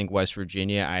points. I think West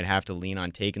Virginia, I'd have to lean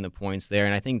on taking the points there,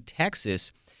 and I think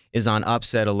Texas is on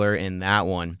upset alert in that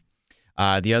one.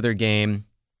 The other game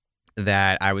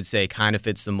that I would say kind of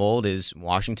fits the mold is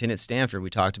Washington at Stanford. We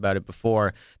talked about it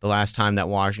before. The last time that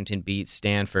Washington beat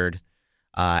Stanford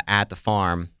at the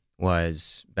Farm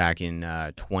was back in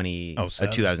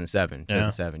 2007.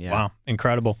 Yeah. Wow,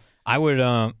 incredible. I would,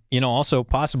 also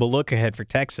possible look ahead for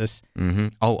Texas. Mm-hmm.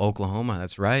 Oh, Oklahoma,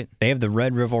 that's right. They have the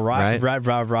Red River Right. Red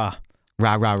River,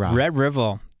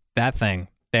 that thing.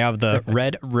 They have the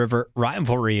Red River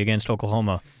rivalry against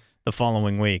Oklahoma the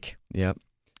following week. Yep.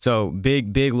 So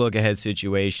big look ahead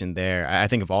situation there. I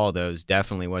think of all of those,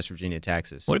 definitely West Virginia,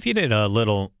 Texas. What if you did a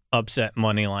little upset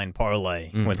money line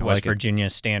parlay with West Virginia,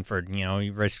 Stanford?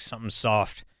 You risk something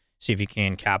soft, see if you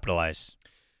can capitalize.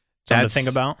 Something to think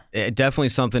about? Definitely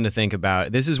something to think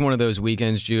about. This is one of those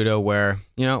weekends, Judo, where,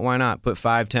 why not put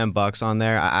 $5-10 on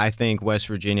there? I think West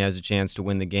Virginia has a chance to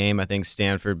win the game. I think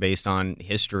Stanford, based on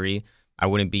history, I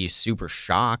wouldn't be super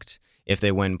shocked if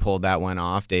they went and pulled that one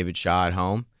off, David Shaw at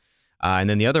home. And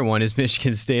then the other one is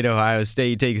Michigan State, Ohio State.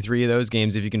 You take 3 of those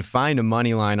games. If you can find a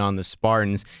money line on the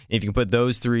Spartans, if you can put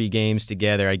those 3 games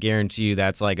together, I guarantee you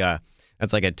that's like a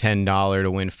 $10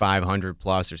 to win 500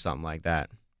 plus or something like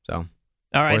that. So,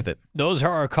 all right, worth it. Those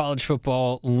are our college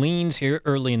football leans here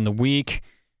early in the week.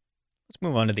 Let's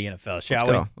move on to the NFL, shall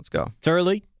we? Let's go. It's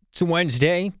early. It's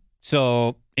Wednesday,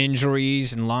 so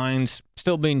injuries and lines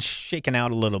still being shaken out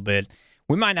a little bit.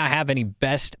 We might not have any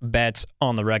best bets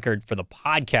on the record for the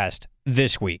podcast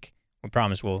this week. We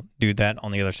promise we'll do that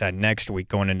on the other side next week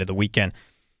going into the weekend.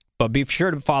 But be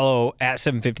sure to follow at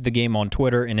 750 The Game on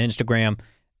Twitter and Instagram,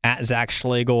 at Zach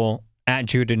Schlegel, at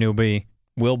Judah Newby,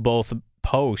 will both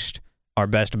post our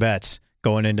best bets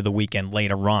going into the weekend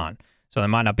later on. So they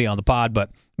might not be on the pod,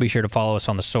 but be sure to follow us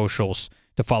on the socials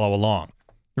to follow along.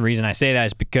 The reason I say that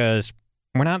is because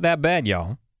we're not that bad,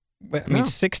 y'all. I mean,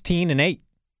 16-8.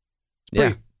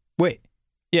 Yeah. Wait.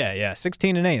 Yeah,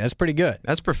 16-8. That's pretty good.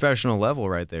 That's professional level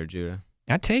right there, Judah.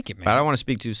 I take it, man. But I don't want to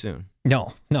speak too soon.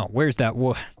 No. Where's that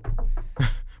wood?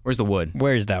 Where's the wood?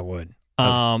 Where's that wood?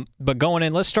 But going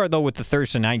in, let's start, though, with the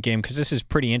Thursday night game because this is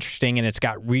pretty interesting, and it's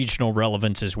got regional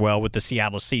relevance as well with the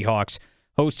Seattle Seahawks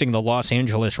hosting the Los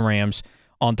Angeles Rams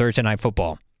on Thursday Night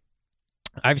Football.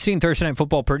 I've seen Thursday Night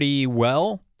Football pretty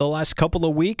well the last couple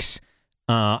of weeks.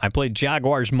 I played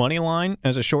Jaguars money line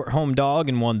as a short home dog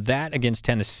and won that against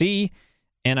Tennessee.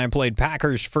 And I played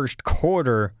Packers first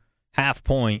quarter half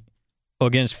point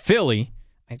against Philly.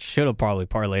 I should have probably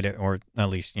parlayed it or at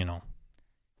least,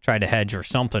 tried to hedge or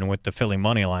something with the Philly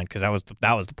money line because that was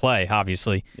the play,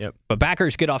 obviously. Yep. But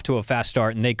Packers get off to a fast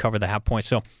start and they cover the half point.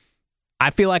 So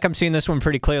I feel like I'm seeing this one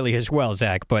pretty clearly as well,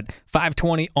 Zach. But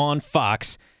 5:20 on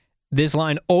Fox. This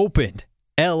line opened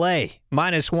L.A.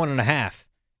 -1.5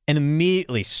 and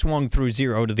immediately swung through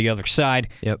 0 to the other side.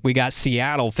 Yep. We got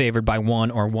Seattle favored by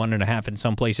 1 or 1.5 in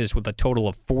some places with a total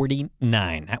of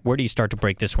 49. Where do you start to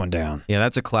break this one down? Yeah,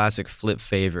 that's a classic flip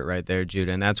favorite right there,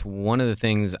 Judah. And that's one of the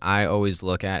things I always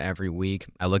look at every week.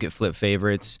 I look at flip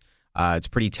favorites. It's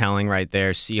pretty telling right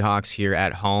there. Seahawks here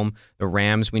at home. The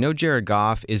Rams, we know Jared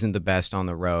Goff isn't the best on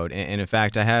the road. And in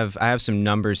fact, I have some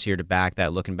numbers here to back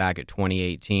that looking back at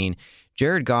 2018.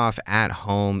 Jared Goff at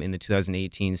home in the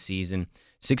 2018 season,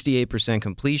 68%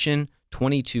 completion,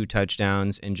 22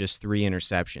 touchdowns, and just 3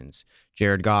 interceptions.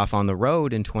 Jared Goff on the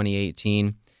road in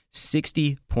 2018,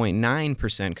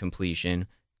 60.9% completion,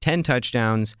 10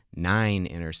 touchdowns, 9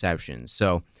 interceptions.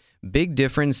 So big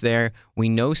difference there. We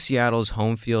know Seattle's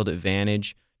home field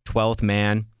advantage, 12th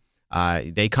man.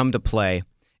 They come to play.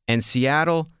 And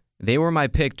Seattle, they were my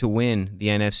pick to win the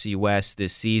NFC West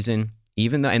this season,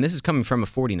 even though, and this is coming from a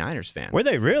 49ers fan. Were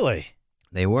they really?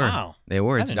 They were. Wow. They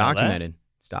were. I It's didn't know that. documented.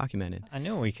 It's documented. I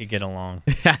knew we could get along.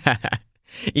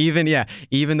 Even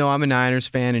though I'm a Niners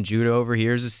fan and Judah over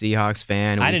here is a Seahawks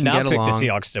fan, I we did can not get pick along. the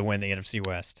Seahawks to win the NFC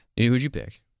West. Who'd you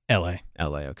pick? L.A.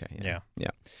 LA, okay. Yeah.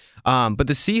 But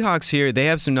the Seahawks here, they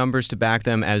have some numbers to back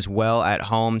them as well at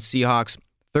home. Seahawks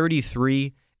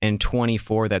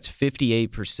 33-24. That's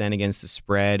 58% against the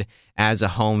spread as a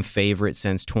home favorite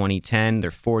since 2010.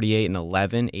 They're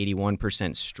 48-11,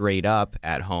 81% straight up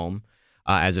at home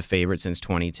as a favorite since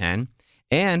 2010.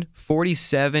 And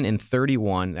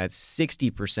 47-31. That's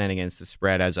 60% against the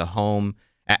spread as a home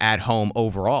at home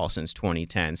overall since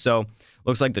 2010. So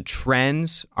looks like the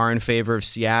trends are in favor of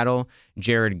Seattle.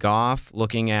 Jared Goff,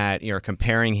 looking at,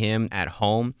 comparing him at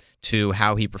home to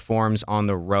how he performs on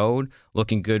the road,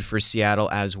 looking good for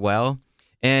Seattle as well.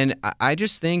 And I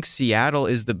just think Seattle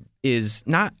I'm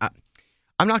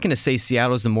not going to say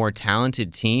Seattle is the more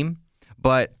talented team,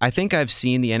 but I think I've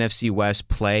seen the NFC West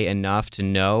play enough to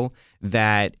know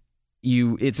that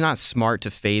it's not smart to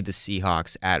fade the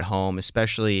Seahawks at home,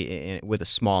 especially with a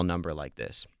small number like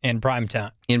this. In prime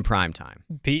time. In prime time.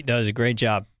 Pete does a great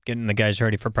job getting the guys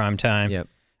ready for prime time. Yep.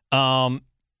 I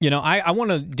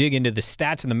want to dig into the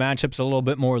stats and the matchups a little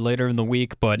bit more later in the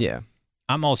week, but yeah,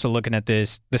 I'm also looking at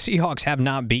this. The Seahawks have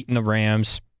not beaten the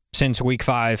Rams since Week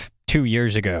 5 2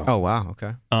 years ago. Oh, wow.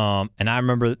 Okay. And I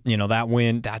remember, that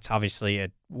win. That's obviously a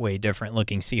way different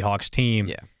looking Seahawks team.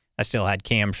 Yeah. I still had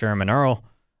Cam, Sherman, Earl.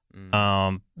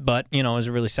 But, it was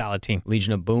a really solid team.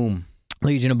 Legion of Boom.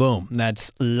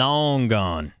 That's long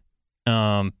gone.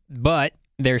 But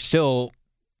they're still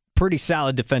pretty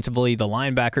solid defensively. The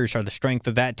linebackers are the strength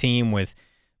of that team with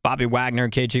Bobby Wagner,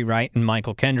 KJ Wright, and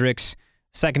Michael Kendricks.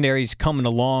 Secondary's coming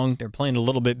along. They're playing a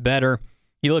little bit better.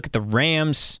 You look at the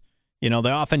Rams,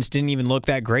 the offense didn't even look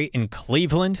that great in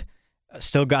Cleveland.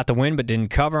 Still got the win, but didn't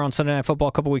cover on Sunday Night Football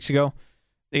a couple weeks ago.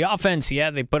 The offense,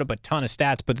 they put up a ton of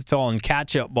stats, but it's all in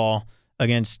catch-up ball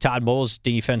against Todd Bowles'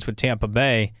 defense with Tampa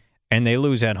Bay, and they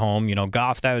lose at home.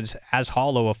 Goff, that was as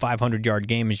hollow a 500-yard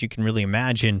game as you can really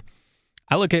imagine.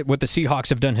 I look at what the Seahawks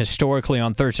have done historically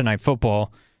on Thursday Night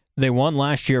Football. They won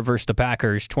last year versus the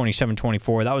Packers,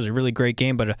 27-24. That was a really great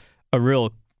game, but a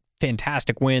real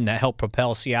fantastic win that helped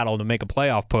propel Seattle to make a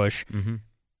playoff push. Mm-hmm.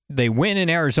 They win in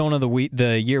Arizona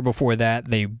the year before that.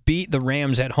 They beat the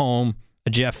Rams at home, a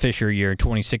Jeff Fisher year,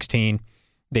 2016.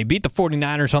 They beat the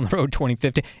 49ers on the road,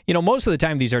 2015. Most of the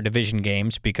time these are division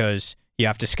games because you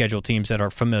have to schedule teams that are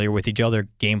familiar with each other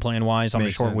game plan-wise on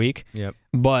a short week. Yep.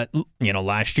 But,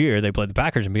 last year they played the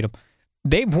Packers and beat them.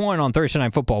 They've won on Thursday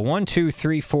Night Football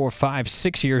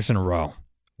 6 years in a row.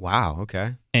 Wow,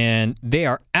 okay. And they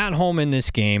are at home in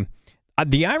this game.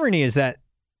 The irony is that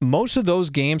most of those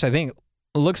games, I think,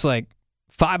 it looks like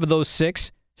 5 of those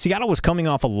 6, Seattle was coming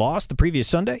off a loss the previous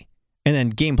Sunday and then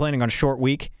game planning on a short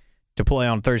week to play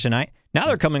on Thursday night. Now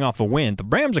they're coming off a win. The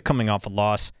Rams are coming off a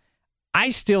loss. I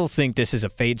still think this is a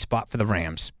fade spot for the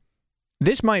Rams.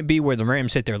 This might be where the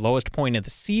Rams hit their lowest point of the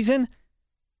season,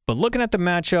 but looking at the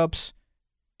matchups,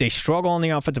 they struggle on the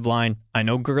offensive line. I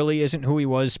know Gurley isn't who he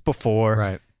was before.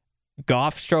 Right.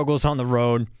 Goff struggles on the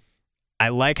road. I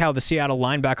like how the Seattle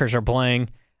linebackers are playing.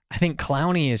 I think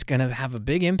Clowney is going to have a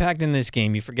big impact in this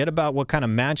game. You forget about what kind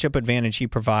of matchup advantage he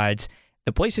provides.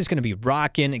 The place is going to be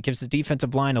rocking. It gives the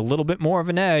defensive line a little bit more of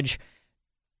an edge.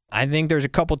 I think there's a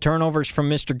couple turnovers from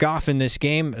Mr. Goff in this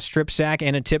game, a strip sack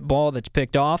and a tip ball that's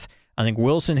picked off. I think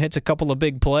Wilson hits a couple of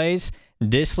big plays.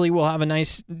 Disley will have a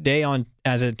nice day on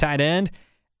as a tight end.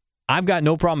 I've got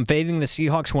no problem fading the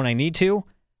Seahawks when I need to.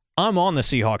 I'm on the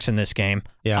Seahawks in this game.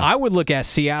 Yeah. I would look at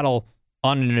Seattle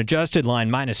on an adjusted line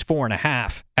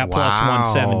 -4.5 at plus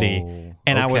 170,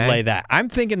 and I would lay that. I'm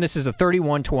thinking this is a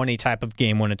 31-20 type of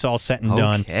game when it's all said and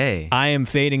done. I am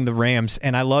fading the Rams,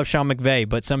 and I love Sean McVay,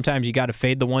 but sometimes you got to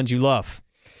fade the ones you love.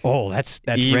 Oh, that's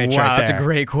rich right there. Wow, that's a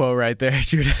great quote right there,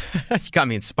 Judah. You got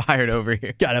me inspired over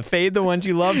here. Got to fade the ones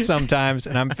you love sometimes,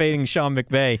 and I'm fading Sean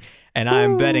McVay, and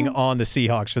I'm betting on the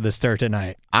Seahawks for this Thursday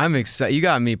night. I'm excited. You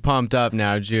got me pumped up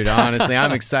now, Judah. Honestly,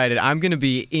 I'm excited. I'm going to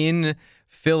be in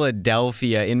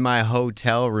Philadelphia in my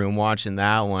hotel room watching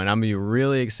that one. I'm going to be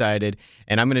really excited,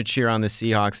 and I'm going to cheer on the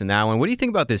Seahawks in that one. What do you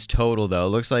think about this total, though? It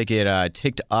looks like it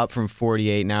ticked up from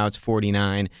 48. Now it's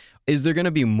 49. Is there going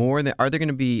to be are there going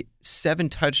to be 7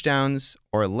 touchdowns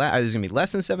or less? Is it going to be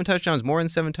less than 7 touchdowns, more than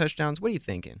 7 touchdowns? What are you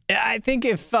thinking? I think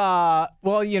if,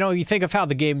 you think of how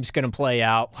the game's going to play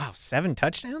out. Wow, 7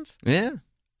 touchdowns? Yeah.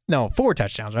 No, 4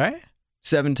 touchdowns, right?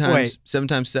 7 times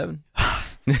 7.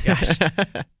 Gosh,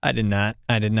 I did not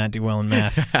do well in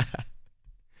math.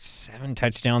 7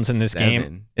 touchdowns in this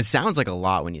game. It sounds like a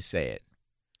lot when you say it.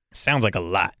 Sounds like a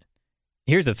lot.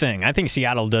 Here's the thing. I think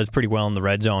Seattle does pretty well in the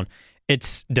red zone.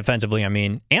 It's defensively,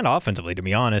 and offensively, to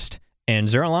be honest. And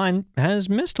Zerline has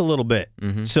missed a little bit.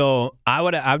 Mm-hmm. So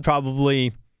I'd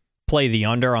probably play the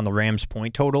under on the Rams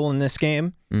point total in this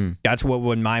game. That's what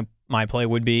would my play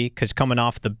would be, because coming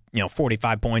off the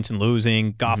 45 points and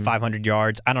losing, Goff 500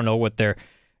 yards. I don't know what their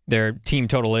team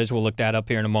total is. We'll look that up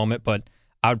here in a moment, but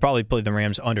I would probably play the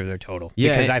Rams under their total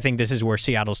because I think this is where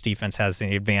Seattle's defense has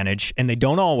the advantage, and they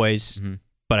don't always.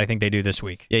 But I think they do this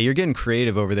week. Yeah, you're getting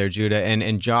creative over there, Judah.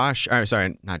 And Jared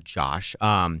Goff.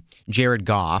 Jared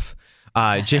Goff.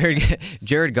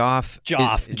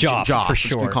 Joff, for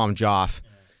sure. We call him Joff.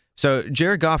 So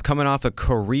Jared Goff coming off a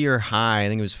career high, I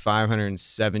think it was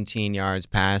 517 yards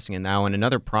passing in that one.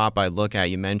 Another prop I look at,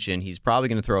 you mentioned, he's probably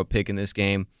going to throw a pick in this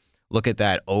game. Look at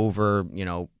that over,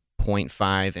 0.5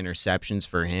 interceptions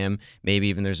for him. Maybe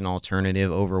even there's an alternative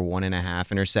over 1.5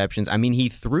 interceptions. I mean, he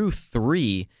threw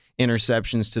 3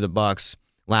 interceptions to the Bucs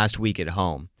last week at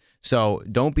home. So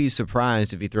don't be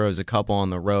surprised if he throws a couple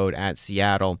on the road at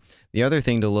Seattle. The other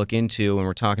thing to look into when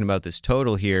we're talking about this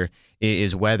total here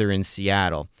is weather in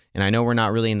Seattle. And I know we're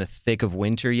not really in the thick of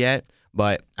winter yet,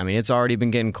 but it's already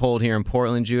been getting cold here in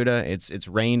Portland, Judah. It's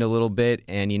rained a little bit,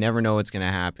 and you never know what's going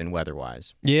to happen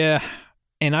weather-wise. Yeah,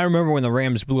 and I remember when the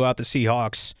Rams blew out the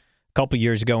Seahawks a couple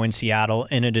years ago in Seattle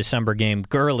in a December game.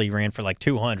 Gurley ran for like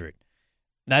 200.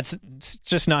 That's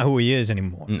just not who he is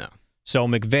anymore. No. So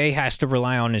McVay has to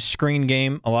rely on his screen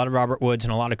game, a lot of Robert Woods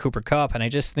and a lot of Cooper Kupp, and I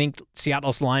just think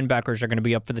Seattle's linebackers are going to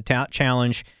be up for the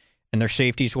challenge, and their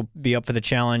safeties will be up for the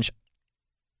challenge.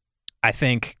 I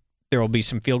think there will be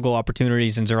some field goal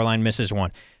opportunities, and Zerline misses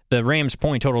one. The Rams'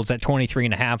 point total is at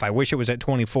 23.5. I wish it was at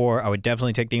 24. I would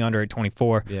definitely take the under at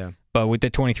 24. Yeah. But with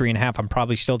the 23.5, I'm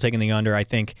probably still taking the under. I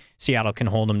think Seattle can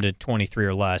hold them to 23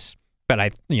 or less.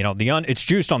 But it's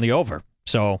juiced on the over.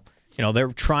 So, they're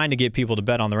trying to get people to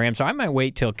bet on the Rams. So I might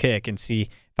wait till kick and see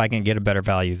if I can get a better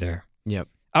value there. Yep.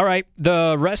 All right.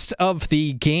 The rest of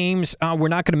the games, we're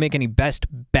not going to make any best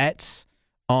bets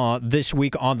this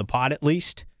week on the pod, at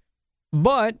least.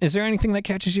 But is there anything that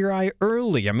catches your eye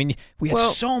early? We had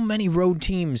so many road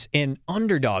teams and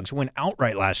underdogs went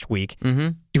outright last week. Mm-hmm.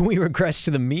 Do we regress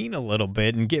to the mean a little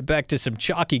bit and get back to some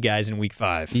chalky guys in week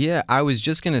 5? Yeah, I was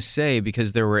just going to say,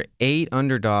 because there were 8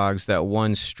 underdogs that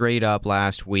won straight up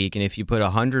last week, and if you put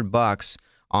 $100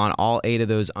 on all 8 of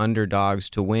those underdogs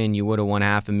to win, you would have won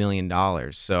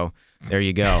 $500,000. So there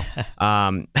you go.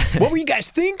 What were you guys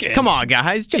thinking? Come on,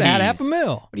 guys. Should have had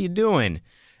 $500,000. What are you doing?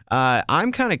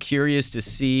 I'm kind of curious to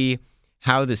see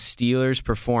how the Steelers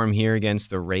perform here against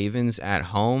the Ravens at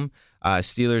home.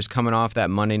 Steelers coming off that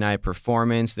Monday night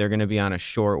performance. They're going to be on a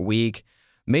short week.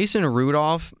 Mason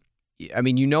Rudolph, I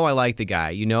mean, I like the guy.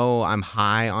 I'm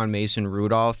high on Mason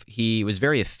Rudolph. He was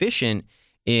very efficient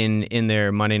in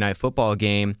their Monday Night Football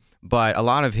game, but a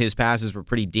lot of his passes were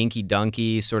pretty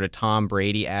dinky-dunky, sort of Tom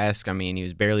Brady-esque. I mean, he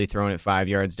was barely throwing it 5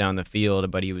 yards down the field,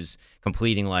 but he was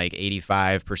completing like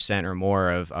 85% or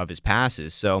more of his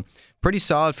passes. So pretty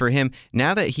solid for him.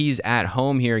 Now that he's at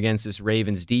home here against this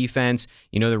Ravens defense,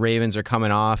 the Ravens are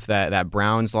coming off that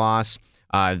Browns loss.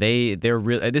 They're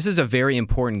really. This is a very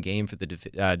important game for the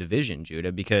division,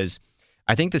 Judah, because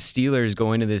I think the Steelers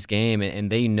go into this game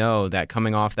and they know that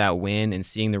coming off that win and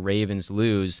seeing the Ravens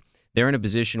lose, they're in a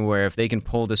position where if they can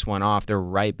pull this one off, they're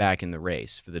right back in the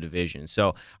race for the division.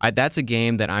 So that's a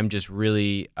game that I'm just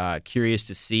really curious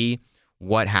to see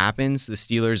what happens. The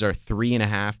Steelers are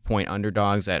 3.5-point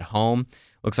underdogs at home.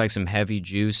 Looks like some heavy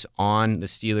juice on the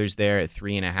Steelers there at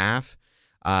 3.5.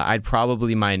 I'd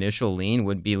probably, my initial lean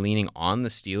would be leaning on the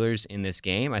Steelers in this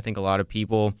game. I think a lot of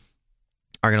people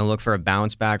are going to look for a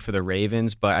bounce back for the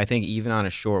Ravens, but I think even on a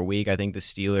short week, I think the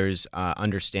Steelers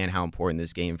understand how important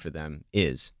this game for them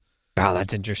is. Wow,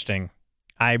 that's interesting.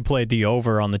 I played the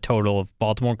over on the total of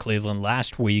Baltimore-Cleveland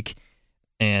last week,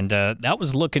 and that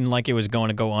was looking like it was going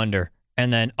to go under.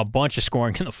 And then a bunch of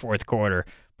scoring in the fourth quarter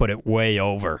put it way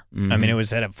over. Mm-hmm. I mean, it was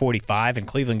set at 45, and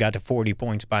Cleveland got to 40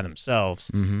 points by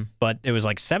themselves. Mm-hmm. But it was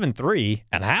like 7-3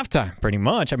 at halftime, pretty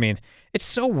much. I mean, it's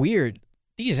so weird.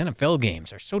 These NFL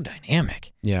games are so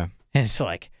dynamic. Yeah. And it's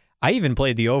like, I even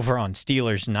played the over on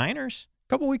Steelers-Niners a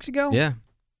couple weeks ago. Yeah.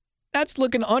 That's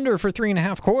looking under for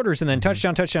 3.5 quarters, and then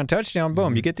touchdown,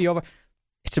 boom, you get the over.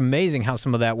 It's amazing how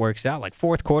some of that works out. Like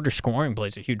fourth quarter scoring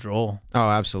plays a huge role. Oh,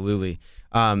 absolutely.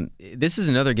 This is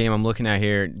another game I'm looking at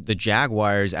here, the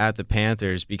Jaguars at the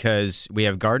Panthers, because we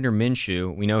have Gardner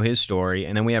Minshew, we know his story,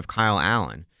 and then we have Kyle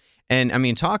Allen. And, I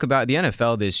mean, talk about the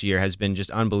NFL this year has been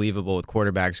just unbelievable with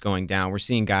quarterbacks going down. We're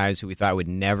seeing guys who we thought would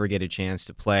never get a chance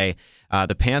to play.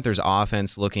 The Panthers'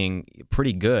 offense looking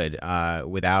pretty good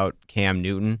without Cam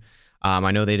Newton.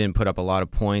 I know they didn't put up a lot of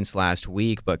points last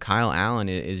week, but Kyle Allen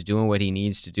is doing what he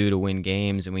needs to do to win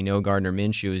games, and we know Gardner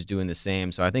Minshew is doing the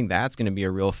same. So I think that's going to be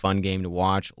a real fun game to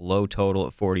watch. Low total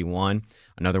at 41.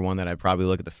 Another one that I'd probably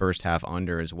look at the first half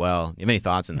under as well. You have any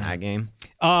thoughts on that game?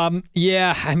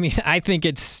 Yeah, I mean, I think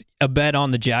it's a bet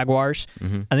on the Jaguars.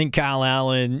 Mm-hmm. I think Kyle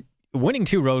Allen, winning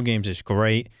 2 road games is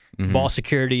great. Mm-hmm. Ball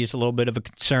security is a little bit of a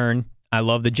concern. I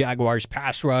love the Jaguars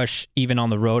pass rush. Even on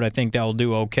the road, I think they'll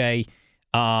do okay.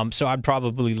 So I'd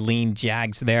probably lean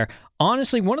Jags there.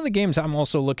 Honestly, one of the games I'm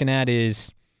also looking at is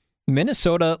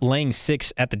Minnesota laying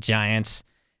 6 at the Giants.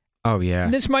 Oh, yeah.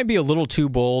 This might be a little too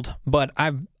bold, but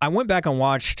I went back and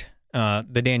watched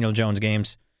the Daniel Jones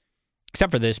games.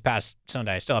 Except for this past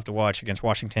Sunday, I still have to watch against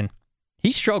Washington.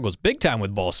 He struggles big time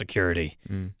with ball security.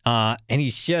 And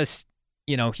he's just,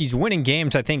 he's winning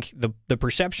games. I think the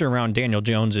perception around Daniel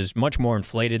Jones is much more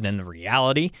inflated than the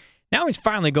reality. Now he's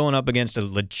finally going up against a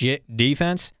legit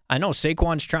defense. I know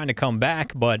Saquon's trying to come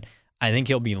back, but I think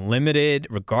he'll be limited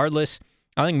regardless.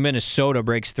 I think Minnesota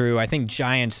breaks through. I think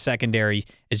Giants secondary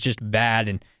is just bad,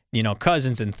 and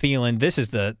Cousins and Thielen, this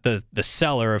is the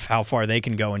seller of how far they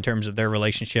can go in terms of their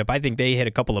relationship. I think they hit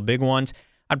a couple of big ones.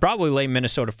 I'd probably lay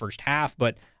Minnesota first half,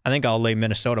 but I think I'll lay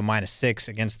Minnesota -6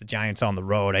 against the Giants on the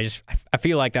road. I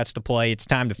feel like that's the play. It's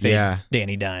time to fade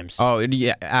Danny Dimes. Oh,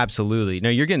 yeah, absolutely. No,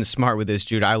 you're getting smart with this,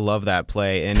 Jude. I love that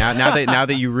play. And now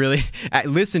that you really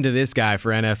listen to this guy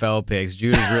for NFL picks,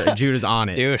 Jude is on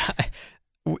it.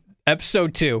 Dude,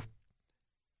 episode 2.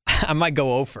 I might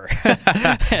go over.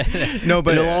 No,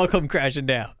 but it'll all come crashing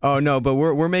down. Oh no, but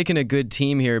we're making a good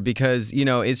team here because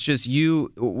it's just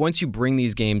once you bring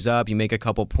these games up, you make a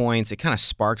couple points, it kind of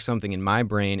sparks something in my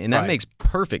brain, and that makes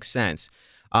perfect sense.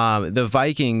 The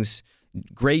Vikings,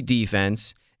 great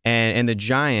defense, and the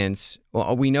Giants.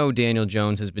 Well, we know Daniel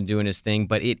Jones has been doing his thing,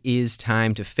 but it is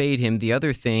time to fade him. The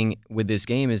other thing with this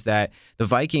game is that the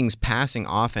Vikings' passing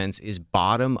offense is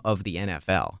bottom of the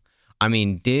NFL. I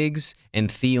mean, Diggs and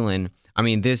Thielen,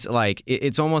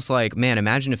 it's almost like, man,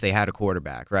 imagine if they had a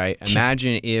quarterback, right?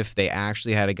 Imagine if they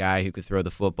actually had a guy who could throw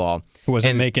the football. Who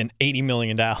wasn't making $80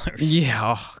 million.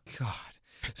 Yeah, oh, God.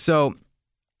 So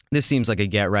this seems like a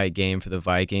get-right game for the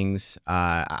Vikings.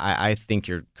 I think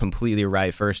you're completely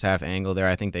right. First half angle there.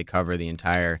 I think they cover the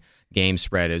entire game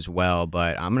spread as well.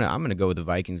 But I'm gonna go with the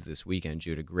Vikings this weekend,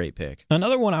 Jude. A great pick.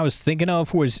 Another one I was thinking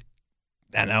of was,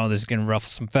 I know this is going to ruffle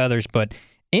some feathers, but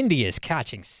Indy is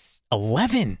catching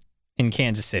 11 in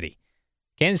Kansas City.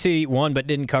 Kansas City won but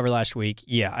didn't cover last week.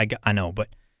 Yeah, I know,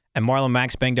 and Marlon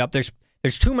Mack's banged up. There's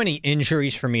too many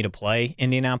injuries for me to play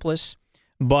Indianapolis.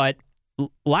 But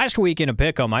last week in a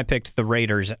pick'em, I picked the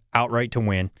Raiders outright to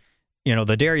win.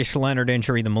 the Darius Leonard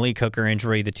injury, the Malik Hooker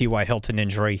injury, the T.Y. Hilton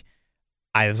injury,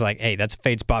 I was like, hey, that's a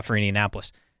fade spot for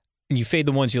Indianapolis. You fade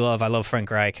the ones you love. I love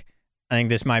Frank Reich. I think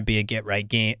this might be a get-right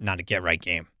game. Not a get-right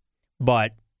game,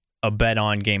 but a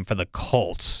bet-on game for the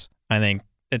Colts. I think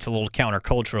it's a little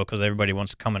countercultural because everybody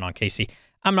wants to come in on KC.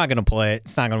 I'm not going to play it.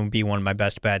 It's not going to be one of my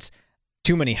best bets.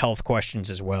 Too many health questions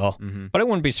as well. But I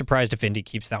wouldn't be surprised if Indy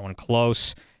keeps that one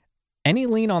close. Any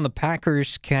lean on the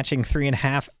Packers catching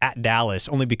 3.5 at Dallas,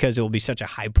 only because it will be such a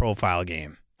high-profile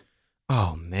game?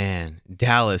 Oh, man.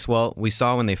 Dallas. Well, we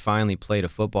saw when they finally played a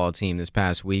football team this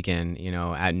past weekend,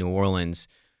 at New Orleans,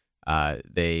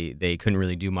 they couldn't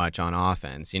really do much on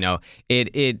offense.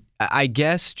 I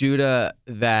guess, Judah,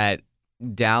 that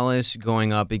Dallas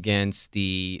going up against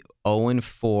the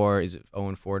 0-4, is it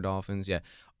 0-4 Dolphins? Yeah.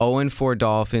 0-4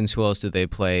 Dolphins. Who else did they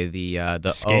play? The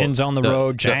Skins on the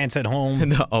road, Giants at home.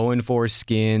 The 0-4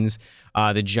 Skins,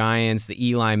 the Giants, the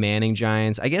Eli Manning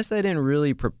Giants. I guess that didn't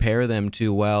really prepare them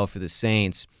too well for the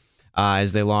Saints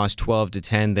as they lost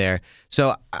 12-10 there.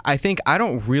 So I think I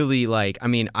don't really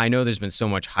I know there's been so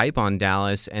much hype on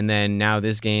Dallas, and then now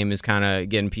this game is kind of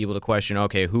getting people to question,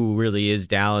 okay, who really is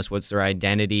Dallas? What's their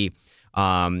identity?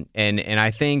 And I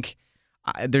think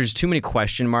there's too many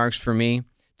question marks for me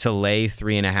to lay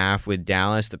 3.5 with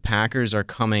Dallas. The Packers are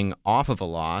coming off of a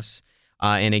loss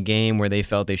in a game where they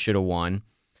felt they should have won.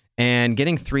 And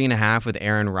getting 3.5 with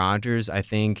Aaron Rodgers, I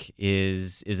think,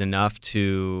 is enough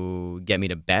to get me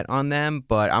to bet on them.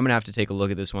 But I'm going to have to take a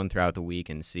look at this one throughout the week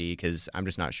and see, because I'm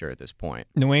just not sure at this point.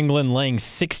 New England laying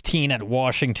 16 at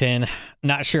Washington.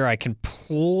 Not sure I can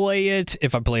play it.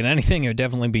 If I played anything, it would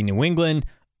definitely be New England.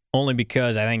 Only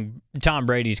because I think Tom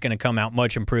Brady's going to come out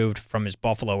much improved from his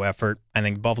Buffalo effort. I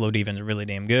think Buffalo defense is really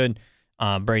damn good.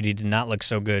 Brady did not look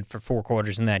so good for 4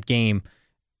 quarters in that game.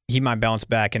 He might bounce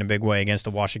back in a big way against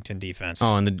the Washington defense.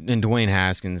 Oh, and Dwayne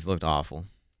Haskins looked awful.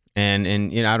 And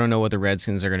I don't know what the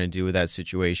Redskins are going to do with that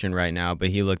situation right now, but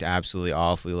he looked absolutely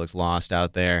awful. He looked lost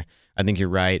out there. I think you're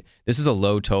right. This is a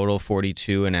low total,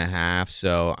 42.5.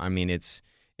 So, I mean, it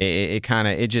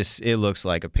looks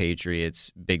like a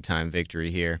Patriots big time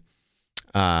victory here.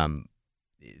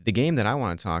 The game that I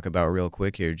want to talk about real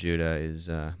quick here, Judah, is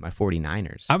my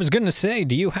 49ers. I was going to say,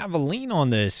 do you have a lean on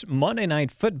this? Monday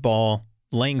Night Football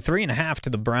laying 3.5 to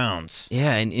the Browns.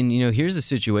 Yeah, and here's the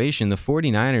situation. The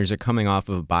 49ers are coming off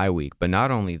of a bye week, but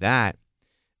not only that,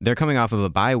 they're coming off of a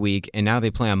bye week, and now they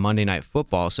play on Monday Night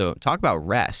Football. So talk about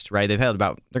rest, right? They're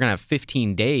going to have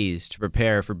 15 days to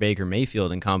prepare for Baker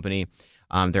Mayfield and company.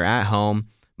 They're at home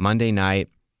Monday night.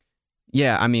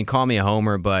 Yeah, I mean, call me a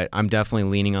homer, but I'm definitely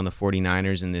leaning on the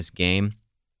 49ers in this game.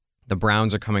 The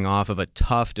Browns are coming off of a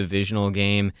tough divisional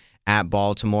game at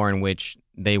Baltimore in which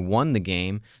they won the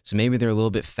game, so maybe they're a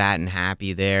little bit fat and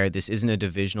happy there. This isn't a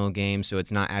divisional game, so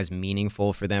it's not as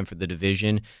meaningful for them for the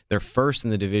division. They're first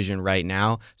in the division right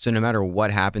now, so no matter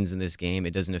what happens in this game,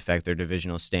 it doesn't affect their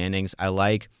divisional standings. I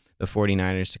like the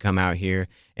 49ers to come out here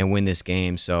and win this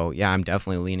game. So, yeah, I'm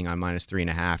definitely leaning on minus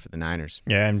 3.5 for the Niners.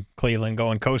 Yeah, and Cleveland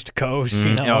going coast to coast.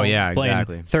 Oh, yeah,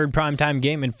 exactly. Third primetime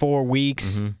game in 4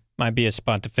 weeks. Might be a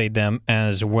spot to fade them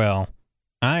as well.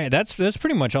 All right, that's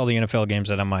pretty much all the NFL games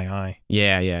that have my eye.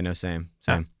 Yeah, no, same.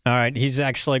 All right, he's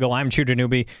Zach Schlegel. I'm Judah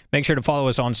Newby. Make sure to follow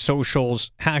us on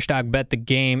socials.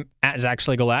 #BetTheGame, at Zach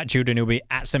Schlegel, at Judah Newby,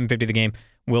 at 750TheGame.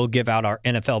 We'll give out our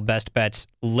NFL best bets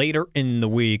later in the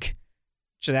week.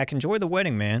 Zach, enjoy the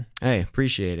wedding, man. Hey,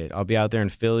 appreciate it. I'll be out there in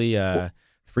Philly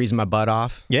freezing my butt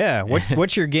off. Yeah,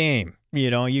 what's your game?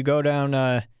 You go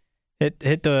down...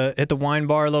 Hit the wine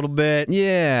bar a little bit.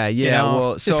 Yeah.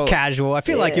 Well, just casual. I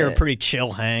feel like you're a pretty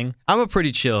chill hang. I'm a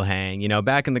pretty chill hang.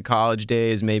 Back in the college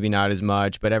days, maybe not as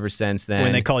much, but ever since then,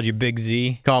 when they called you Big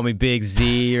Z, call me Big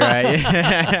Z,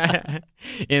 right?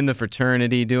 In the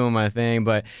fraternity, doing my thing.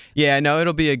 But yeah, no,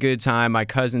 it'll be a good time. My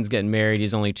cousin's getting married.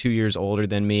 He's only 2 years older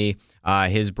than me.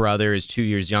 His brother is 2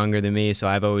 years younger than me, so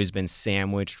I've always been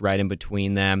sandwiched right in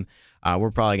between them.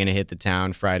 We're probably gonna hit the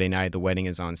town Friday night. The wedding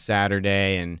is on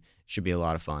Saturday, and should be a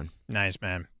lot of fun. Nice,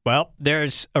 man. Well,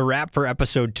 there's a wrap for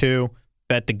episode 2.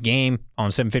 Bet the Game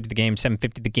on 750 The Game,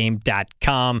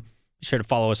 750thegame.com. Be sure to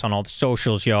follow us on all the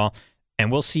socials, y'all.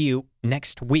 And we'll see you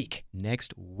next week.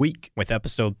 With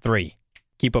episode 3.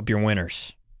 Keep up your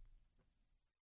winners.